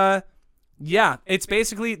 But yeah, it's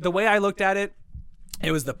basically the way I looked at it.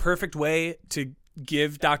 It was the perfect way to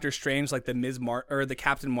give Doctor Strange like the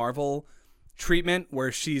Captain Marvel treatment, where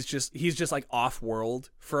he's just like off world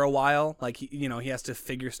for a while. Like he has to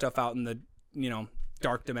figure stuff out in the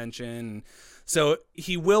dark dimension. So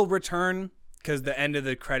he will return because the end of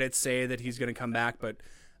the credits say that he's going to come back, but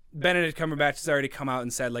Benedict Cumberbatch has already come out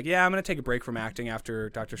and said, like, yeah, I'm going to take a break from acting after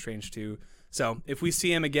Doctor Strange 2. So if we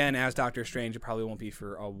see him again as Doctor Strange, it probably won't be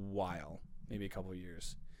for a while, maybe a couple of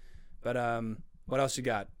years. But what else you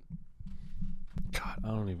got? God, I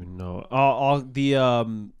don't even know. All the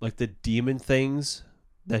like the demon things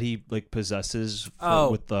that he like possesses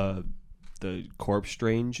with the corpse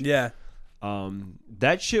Strange. Yeah.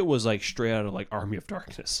 That shit was like straight out of like Army of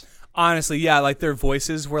Darkness. Honestly, yeah, like their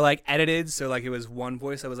voices were like edited, so like it was one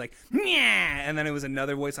voice that was like, "Nyah," and then it was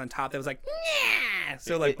another voice on top that was like, "Nyah."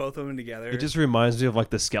 So like both of them together. It just reminds me of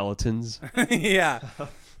like the skeletons. Yeah.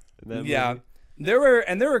 Yeah. There were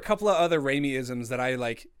a couple of other Raimi-isms that I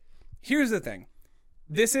like. Here's the thing.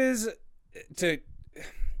 This is it's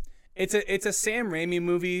a Sam Raimi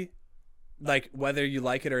movie, like whether you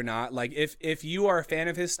like it or not. Like if you are a fan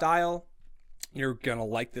of his style, you're gonna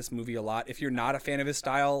like this movie a lot. If you're not a fan of his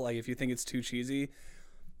style, like if you think it's too cheesy,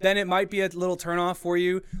 then it might be a little turnoff for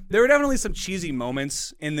you. There were definitely some cheesy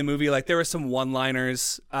moments in the movie. Like there were some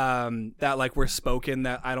one-liners that like were spoken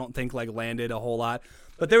that I don't think like landed a whole lot.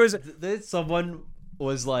 But there was someone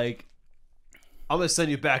was like, "I'm gonna send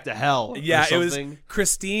you back to hell." Yeah, it was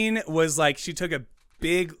Christine was like, she took a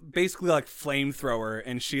big, basically like flamethrower,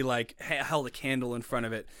 and she like held a candle in front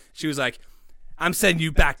of it. She was like, I'm sending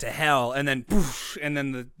you back to hell, and then poof, and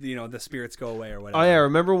then the spirits go away or whatever. Oh yeah,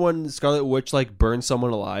 remember when Scarlet Witch like burned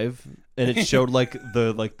someone alive and it showed like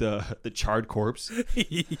the charred corpse?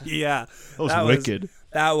 Yeah. That was wicked.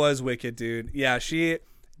 That was wicked, dude. Yeah,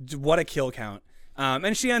 what a kill count.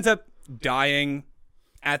 And she ends up dying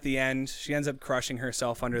at the end. She ends up crushing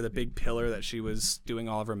herself under the big pillar that she was doing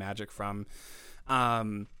all of her magic from.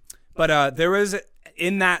 But there was,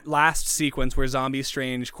 in that last sequence where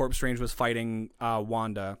Corpse Strange was fighting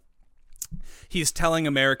Wanda, he's telling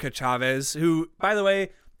America Chavez, who, by the way,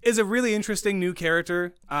 is a really interesting new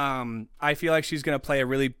character. I feel like she's going to play a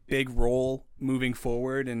really big role moving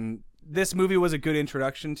forward, and this movie was a good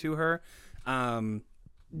introduction to her.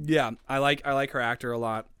 Yeah, I like her actor a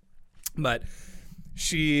lot, but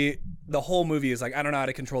the whole movie is like, I don't know how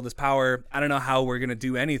to control this power. I don't know how we're going to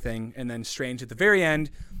do anything. And then Strange at the very end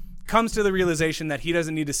comes to the realization that he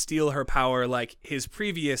doesn't need to steal her power like his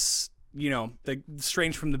previous, the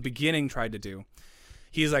Strange from the beginning tried to do.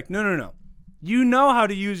 He's like, no. You know how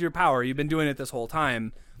to use your power. You've been doing it this whole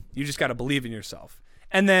time. You just got to believe in yourself.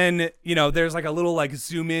 And then, there's like a little like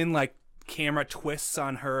zoom in, like camera twists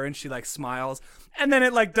on her and she like smiles. And then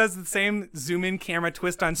it like does the same zoom in camera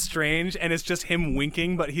twist on Strange, and it's just him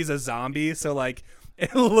winking, but he's a zombie. So like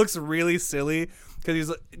it looks really silly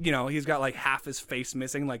because he's got like half his face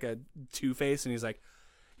missing, like a Two-Face, and he's like,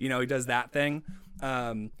 he does that thing.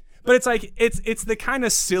 But it's like it's the kind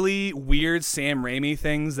of silly, weird Sam Raimi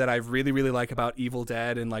things that I really, really like about Evil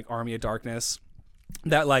Dead and like Army of Darkness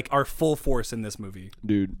that like are full force in this movie.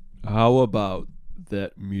 Dude, how about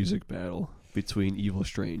that music battle between Evil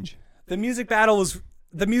Strange? The music battle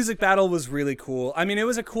was really cool. I mean, it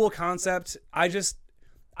was a cool concept. I just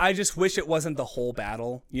wish it wasn't the whole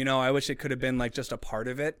battle. I wish it could have been like just a part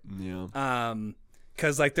of it. Yeah.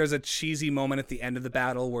 Because like there's a cheesy moment at the end of the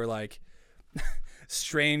battle where like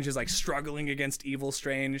Strange is like struggling against evil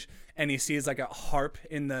Strange, and he sees like a harp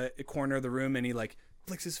in the corner of the room, and he like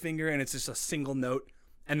flicks his finger, and it's just a single note,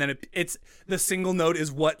 and then it's the single note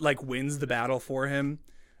is what like wins the battle for him.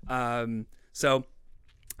 So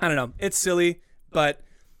I don't know, it's silly, but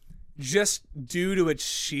just due to its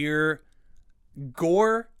sheer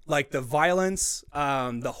gore, like the violence,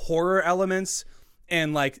 the horror elements,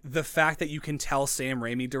 and like the fact that you can tell Sam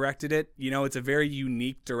Raimi directed it, you know, it's a very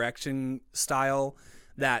unique direction style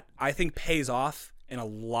that I think pays off in a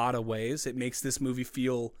lot of ways. It makes this movie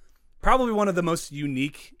feel probably one of the most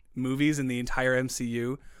unique movies in the entire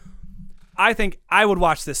MCU. I think I would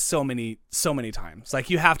watch this so many times. Like,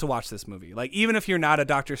 you have to watch this movie. Like, even if you're not a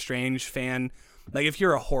Doctor Strange fan, like if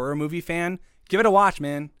you're a horror movie fan, give it a watch,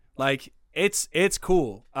 man. Like, it's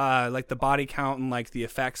cool. Like the body count and like the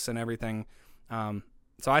effects and everything.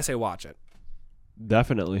 So I say watch it.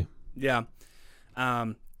 Definitely. Yeah.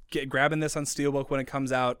 Grabbing this on Steelbook when it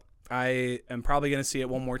comes out. I am probably going to see it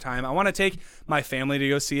one more time. I want to take my family to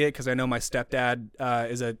go see it because I know my stepdad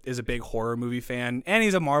is a big horror movie fan, and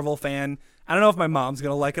he's a Marvel fan. I don't know if my mom's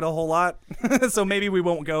going to like it a whole lot, so maybe we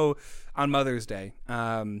won't go on Mother's Day,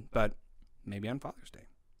 but maybe on Father's Day.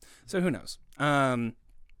 So who knows?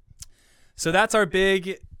 So that's our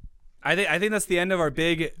big. I think that's the end of our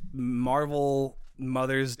big Marvel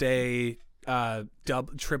Mother's Day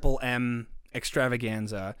triple M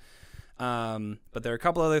extravaganza. But there are a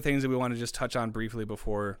couple other things that we want to just touch on briefly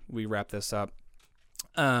before we wrap this up.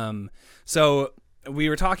 So we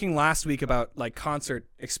were talking last week about like concert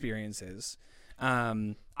experiences.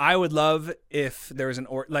 I would love if there was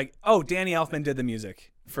Danny Elfman did the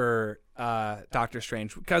music for Doctor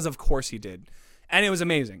Strange, because of course he did. And it was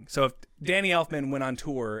amazing. So if Danny Elfman went on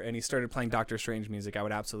tour and he started playing Doctor Strange music, I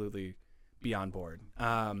would absolutely be on board.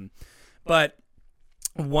 But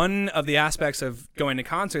one of the aspects of going to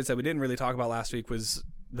concerts that we didn't really talk about last week was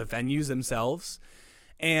the venues themselves.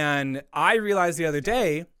 And I realized the other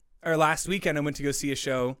day, or last weekend, I went to go see a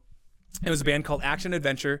show. It was a band called Action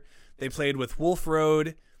Adventure. They played with Wolf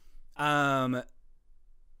Road, Rare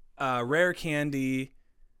Candy,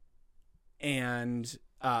 and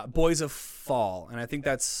Boys of Fall. And I think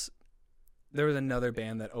there was another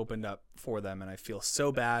band that opened up for them, and I feel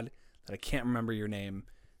so bad that I can't remember your name.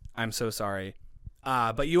 I'm so sorry.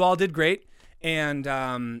 But you all did great, and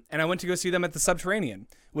I went to go see them at the Subterranean,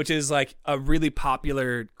 which is like a really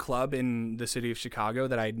popular club in the city of Chicago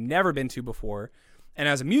that I'd never been to before. And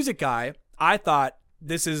as a music guy, I thought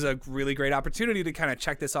this is a really great opportunity to kind of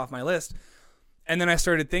check this off my list. And then I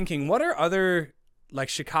started thinking, what are other like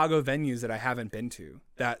Chicago venues that I haven't been to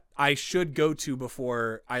that I should go to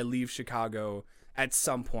before I leave Chicago at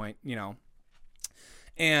some point, you know?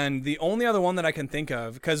 And the only other one that I can think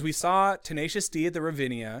of, because we saw Tenacious D at the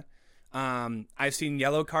Ravinia, I've seen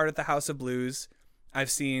Yellow Card at the House of Blues, I've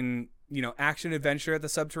seen, you know, Action Adventure at the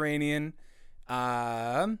Subterranean,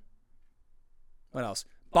 what else?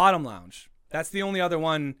 Bottom Lounge. That's the only other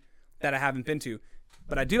one that I haven't been to.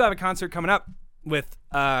 But I do have a concert coming up with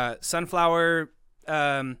Sunflower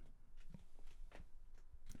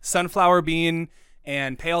Bean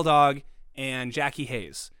and Pale Dog and Jackie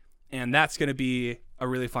Hayes. And that's going to be a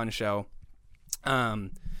really fun show. But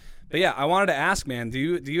yeah, I wanted to ask, man, do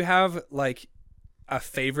you have like a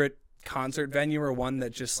favorite concert venue or one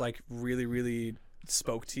that just like really, really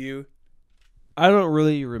spoke to you? I don't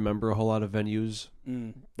really remember a whole lot of venues.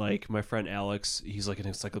 Like my friend Alex, he's like an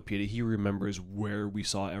encyclopedia. He remembers where we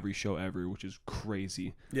saw every show ever, which is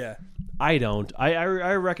crazy. Yeah. I don't.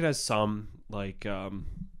 I recognize some, like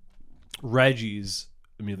Reggie's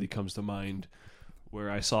immediately comes to mind, where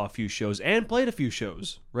I saw a few shows and played a few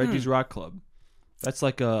shows. Reggie's Rock Club. That's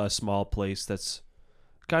like a small place that's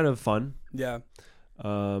kind of fun. Yeah.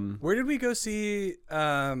 Where did we go see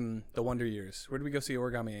The Wonder Years? Where did we go see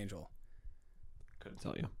Origami Angel? Couldn't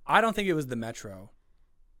tell you. I don't think it was the Metro.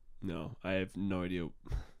 No, I have no idea.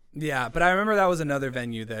 Yeah, but I remember that was another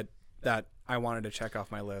venue that I wanted to check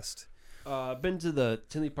off my list. I've been to the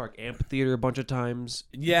Tinley Park Amphitheater a bunch of times.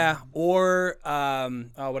 Yeah, or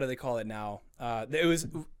what do they call it now? It was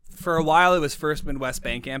for a while. It was First Midwest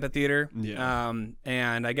Bank Amphitheater. Yeah.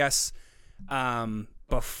 And I guess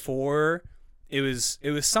before it was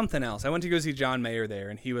something else. I went to go see John Mayer there,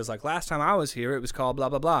 and he was like, "Last time I was here, it was called blah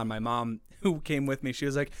blah blah." And my mom, who came with me, she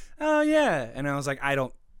was like, "Oh yeah," and I was like,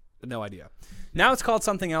 no idea. Now it's called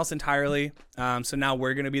something else entirely. So now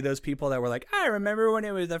we're gonna be those people that were like, "I remember when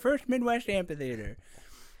it was the First Midwest Amphitheater."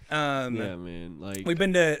 Yeah, man. Like we've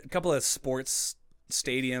been to a couple of sports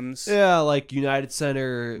stadiums. Yeah, like United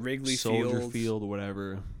Center, Wrigley Soldier Field,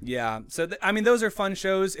 whatever. Yeah. So I mean, those are fun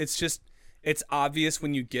shows. It's just it's obvious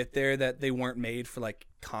when you get there that they weren't made for like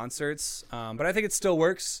concerts, but I think it still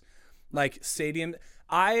works. Like stadium,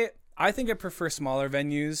 I think I prefer smaller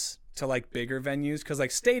venues to like bigger venues, because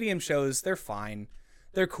like stadium shows, they're fine,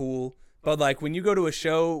 they're cool, but like when you go to a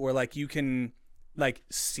show where like you can like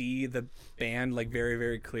see the band like very,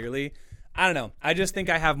 very clearly, I don't know, I just think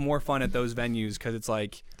I have more fun at those venues, because it's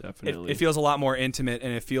like it feels a lot more intimate,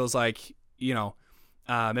 and it feels like, you know,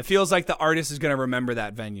 it feels like the artist is going to remember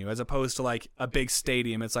that venue, as opposed to like a big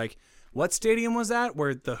stadium. It's like, what stadium was that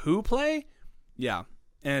where the Who play? Yeah.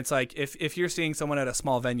 And it's like, if you're seeing someone at a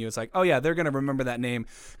small venue, it's like, oh yeah, they're going to remember that name.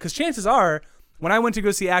 Because chances are, when I went to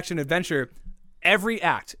go see Action Adventure, every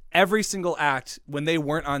single act, when they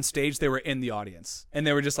weren't on stage, they were in the audience. And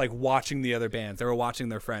they were just like watching the other bands. They were watching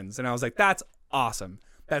their friends. And I was like, that's awesome.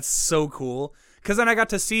 That's so cool. Because then I got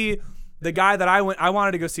to see the guy that I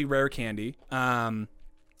wanted to go see, Rare Candy. I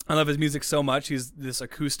love his music so much. He's this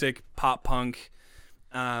acoustic pop punk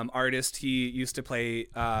artist. He used to play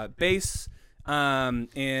bass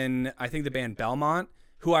in, I think, the band Belmont,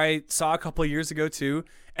 who I saw a couple of years ago too.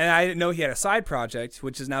 And I didn't know he had a side project,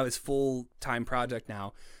 which is now his full-time project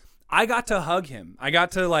now. I got to hug him. I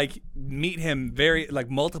got to like meet him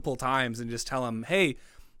multiple times and just tell him, hey,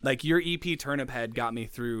 like your EP Turnip Head got me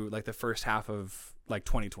through like the first half of like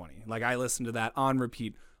 2020. Like I listened to that on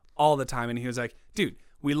repeat all the time. And he was like, dude,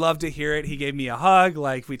 we love to hear it. He gave me a hug.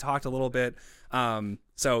 Like we talked a little bit.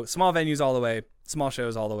 So small venues all the way, small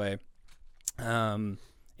shows all the way. And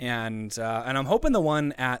I'm hoping the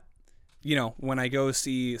one at, you know, when I go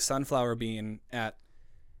see Sunflower Bean at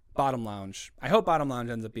Bottom Lounge, I hope Bottom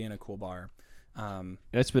Lounge ends up being a cool bar.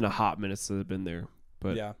 It's been a hot minute since I've been there,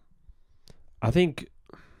 but yeah, I think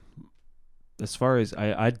as far as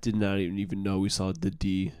I did not even know we saw the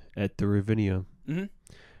D at the Ravinia. Mm-hmm.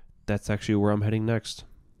 That's actually where I'm heading next.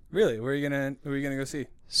 Really? Who are you gonna go see?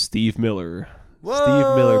 Steve Miller. Whoa!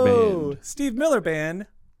 Steve Miller Band. Steve Miller Band.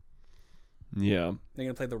 Yeah. They're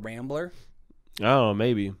gonna play the Rambler. I don't know,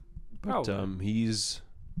 maybe. But he's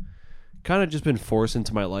kind of just been forced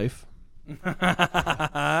into my life.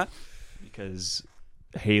 Because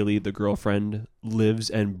Haley, the girlfriend, lives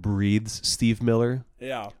and breathes Steve Miller.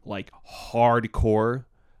 Yeah. Like hardcore.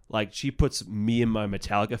 Like she puts me and my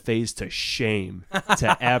Metallica phase to shame.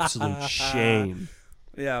 To absolute shame.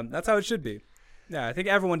 Yeah, that's how it should be. Yeah, I think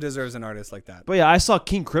everyone deserves an artist like that. But yeah, I saw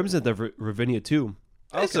King Crimson at the Ravinia too.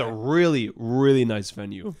 Okay. It's a really, really nice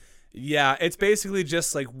venue. Yeah, it's basically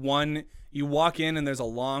just like you walk in and there's a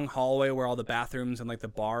long hallway where all the bathrooms and like the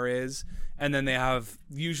bar is. And then they have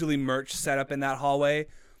usually merch set up in that hallway.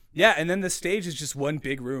 Yeah, and then the stage is just one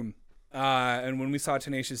big room. And when we saw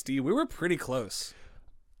Tenacious D, we were pretty close.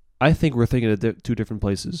 I think we're thinking of two different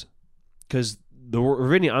places. Because the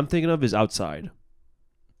Ravinia I'm thinking of is outside.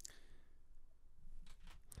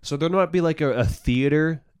 So there might be like a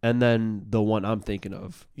theater and then the one I'm thinking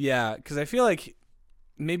of. Yeah, because I feel like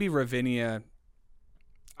maybe Ravinia,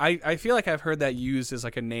 I feel like I've heard that used as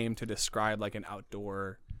like a name to describe like an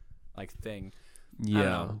outdoor like thing.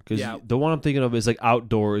 Yeah, because the one I'm thinking of is like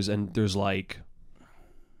outdoors and there's like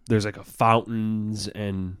a fountains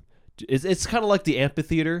and it's kind of like the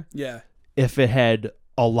amphitheater. Yeah. If it had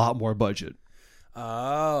a lot more budget.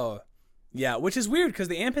 Oh. Yeah, which is weird because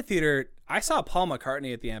the amphitheater, I saw Paul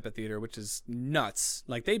McCartney at the amphitheater, which is nuts.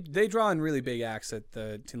 Like they draw in really big acts at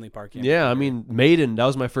the Tinley Park amphitheater. Yeah, I mean Maiden, that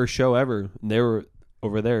was my first show ever. And they were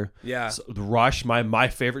over there. Yeah. So, Rush, my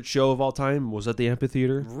favorite show of all time was at the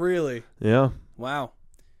amphitheater. Really? Yeah. Wow.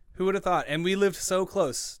 Who would have thought? And we lived so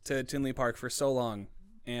close to Tinley Park for so long,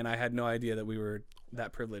 and I had no idea that we were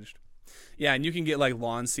that privileged. Yeah, and you can get like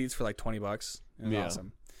lawn seats for like $20. It was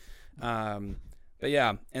awesome. But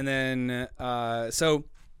yeah, and then so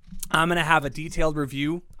I'm gonna have a detailed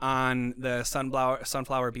review on the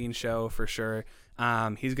Sunflower Bean show for sure.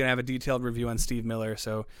 He's gonna have a detailed review on Steve Miller,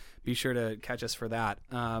 so be sure to catch us for that.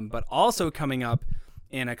 But also coming up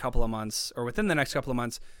in a couple of months, or within the next couple of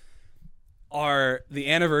months, are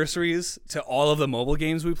the anniversaries to all of the mobile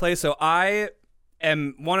games we play. So I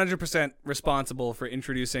am 100% responsible for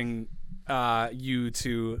introducing you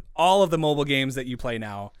to all of the mobile games that you play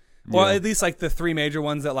now. Well, at least like the three major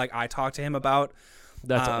ones that like I talked to him about.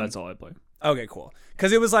 That's all I play. Okay, cool.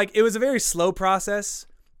 Because it was a very slow process.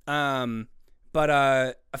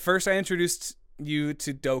 But first I introduced you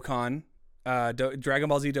to Dokkan, Dragon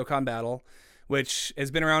Ball Z Dokkan Battle, which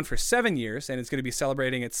has been around for 7 years, and it's going to be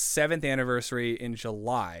celebrating its 7th anniversary in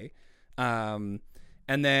July. And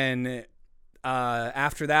then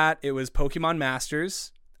after that, it was Pokemon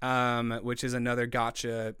Masters, which is another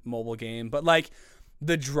gacha mobile game. But like,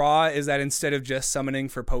 the draw is that instead of just summoning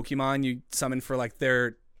for Pokemon, you summon for like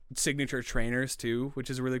their signature trainers too, which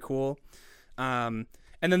is really cool. And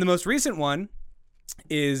then the most recent one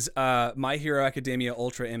is My Hero Academia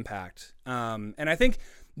Ultra Impact. And I think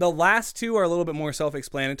the last two are a little bit more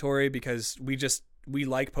self-explanatory because we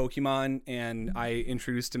like Pokemon, and I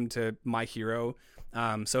introduced him to My Hero,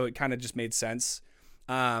 so it kind of just made sense.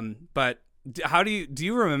 But how do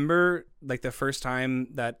you remember like the first time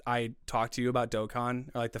that I talked to you about Dokkan,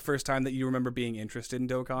 or like the first time that you remember being interested in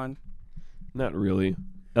Dokkan? Not really.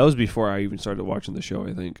 That was before I even started watching the show,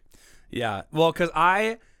 I think. Yeah, well, because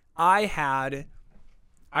I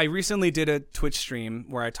recently did a Twitch stream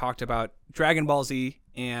where I talked about Dragon Ball Z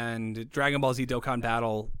and Dragon Ball Z Dokkan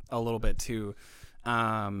Battle a little bit too,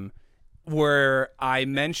 where I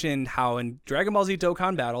mentioned how in Dragon Ball Z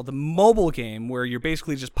Dokkan Battle, the mobile game where you're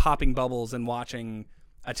basically just popping bubbles and watching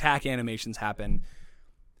attack animations happen,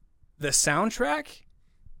 the soundtrack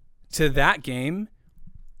to that game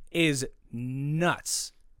is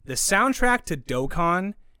nuts. The soundtrack to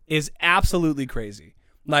Dokkan is absolutely crazy.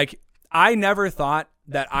 Like, I never thought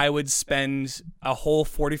that I would spend a whole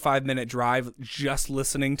 45-minute drive just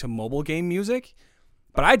listening to mobile game music,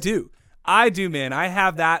 but I do. Man. I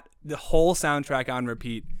have the whole soundtrack on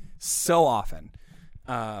repeat so often.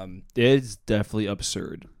 It's definitely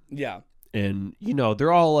absurd. Yeah. And,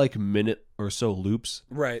 they're all like minute or so loops.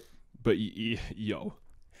 Right. But, yo.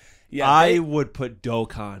 Yeah, I would put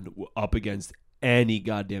Dokkan up against any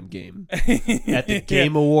goddamn game. At the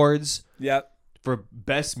Game Awards. Yep. For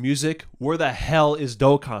best music, where the hell is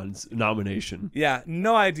Dokkan's nomination? Yeah,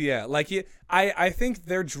 no idea. Like, I think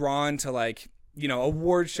they're drawn to like,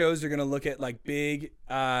 award shows. They're gonna look at like big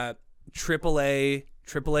AAA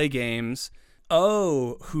games.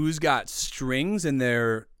 Oh, who's got strings in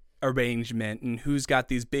their arrangement and who's got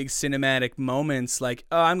these big cinematic moments? Like,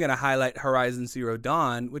 oh, I'm gonna highlight Horizon Zero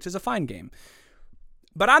Dawn, which is a fine game.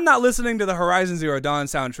 But I'm not listening to the Horizon Zero Dawn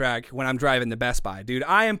soundtrack when I'm driving to Best Buy, dude.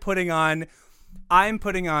 I'm putting on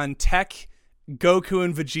Tech, Goku,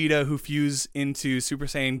 and Vegeta who fuse into Super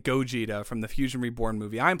Saiyan Gogeta from the Fusion Reborn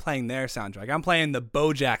movie. I'm playing their soundtrack. I'm playing the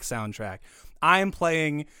BoJack soundtrack. I'm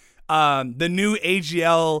playing the new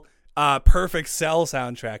AGL Perfect Cell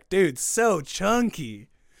soundtrack. Dude, so chunky.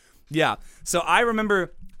 Yeah. So I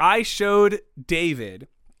remember I showed David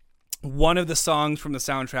one of the songs from the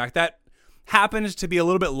soundtrack that happened to be a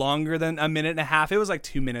little bit longer than a minute and a half. It was like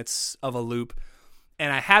 2 minutes of a loop.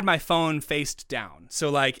 And I had my phone faced down. So,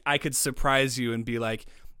 like, I could surprise you and be like,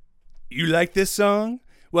 you like this song?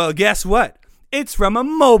 Well, guess what? It's from a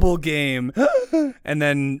mobile game. And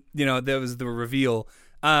then, that was the reveal.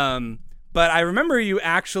 But I remember you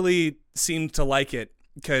actually seemed to like it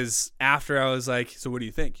because after I was like, so what do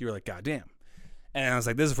you think? You were like, goddamn. And I was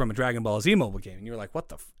like, this is from a Dragon Ball Z mobile game. And you were like, what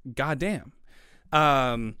the goddamn?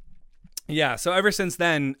 Yeah, so ever since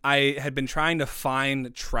then, I had been trying to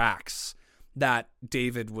find tracks that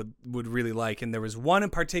David would really like, and there was one in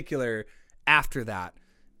particular after that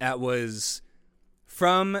was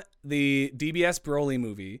from the DBS Broly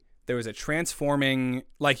movie. There was a transforming,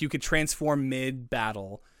 like you could transform mid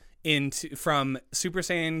battle from Super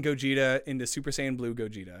Saiyan Gogeta into Super Saiyan Blue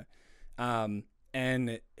Gogeta,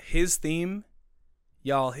 and his theme,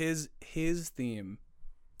 y'all, his theme,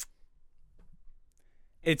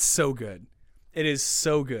 it's so good. It is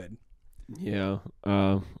so good. Yeah,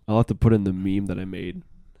 I'll have to put in the meme that I made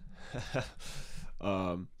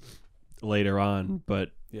later on,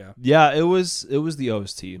 but yeah, it was the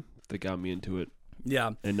OST that got me into it.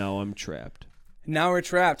 Yeah, and now I'm trapped. Now we're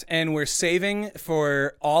trapped, and we're saving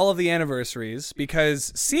for all of the anniversaries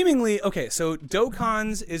because seemingly, okay, so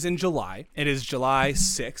Dokkan's is in July. It is July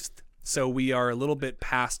 6th, so we are a little bit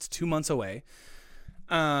past 2 months away.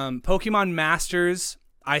 Pokemon Masters,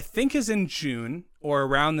 I think, is in June or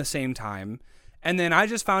around the same time. And then I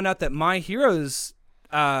just found out that My Hero's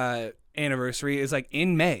anniversary is like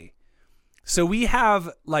in May. So we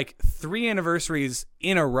have like 3 anniversaries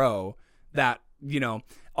in a row that,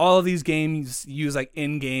 all of these games use like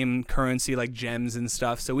in-game currency, like gems and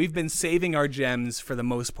stuff. So we've been saving our gems for the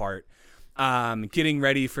most part, getting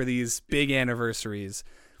ready for these big anniversaries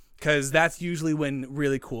because that's usually when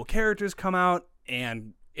really cool characters come out,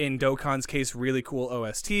 and in Dokkan's case, really cool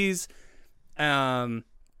OSTs. And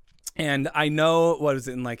I know, what was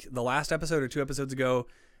it, in like the last episode or 2 episodes ago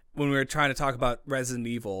when we were trying to talk about Resident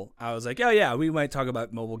Evil, I was like, oh yeah, we might talk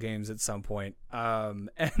about mobile games at some point. And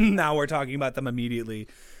now we're talking about them immediately.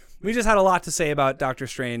 We just had a lot to say about Doctor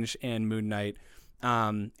Strange and Moon Knight.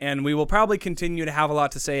 And we will probably continue to have a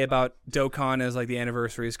lot to say about Dokkan as like the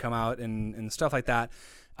anniversaries come out and stuff like that.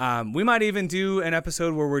 We might even do an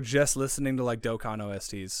episode where we're just listening to like Dokkan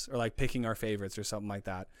OSTs or like picking our favorites or something like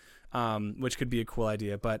that, which could be a cool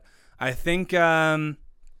idea. But I think that's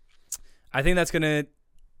gonna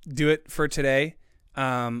do it for today.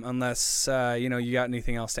 unless you got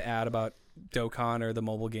anything else to add about Dokkan or the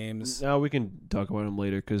mobile games. No, we can talk about them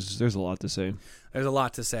later because there's a lot to say. There's a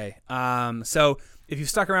lot to say. So if you've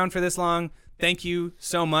stuck around for this long, thank you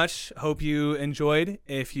so much. Hope you enjoyed.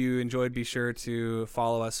 If you enjoyed, be sure to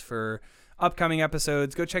follow us for upcoming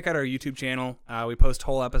episodes. Go check out our YouTube channel. We post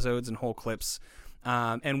whole episodes and whole clips.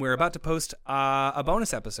 And we're about to post a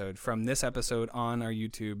bonus episode from this episode on our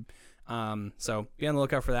YouTube. So be on the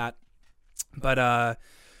lookout for that. But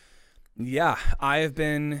yeah, I have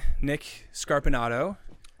been Nick Scarpinato.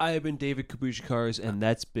 I have been David Kabushikars, and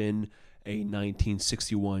that's been a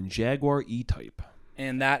 1961 Jaguar E-Type.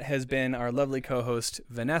 And that has been our lovely co-host,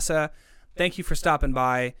 Vanessa. Thank you for stopping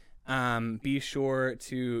by. Be sure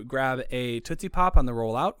to grab a Tootsie Pop on the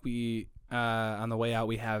rollout. On the way out,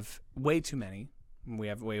 we have way too many. We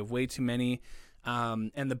have way too many.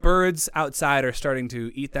 And the birds outside are starting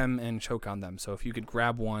to eat them and choke on them. So if you could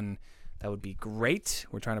grab one, that would be great.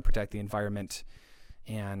 We're trying to protect the environment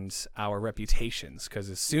and our reputations,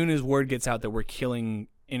 because as soon as word gets out that we're killing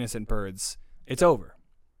innocent birds, it's over.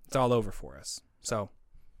 It's all over for us. So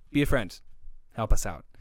be a friend. Help us out.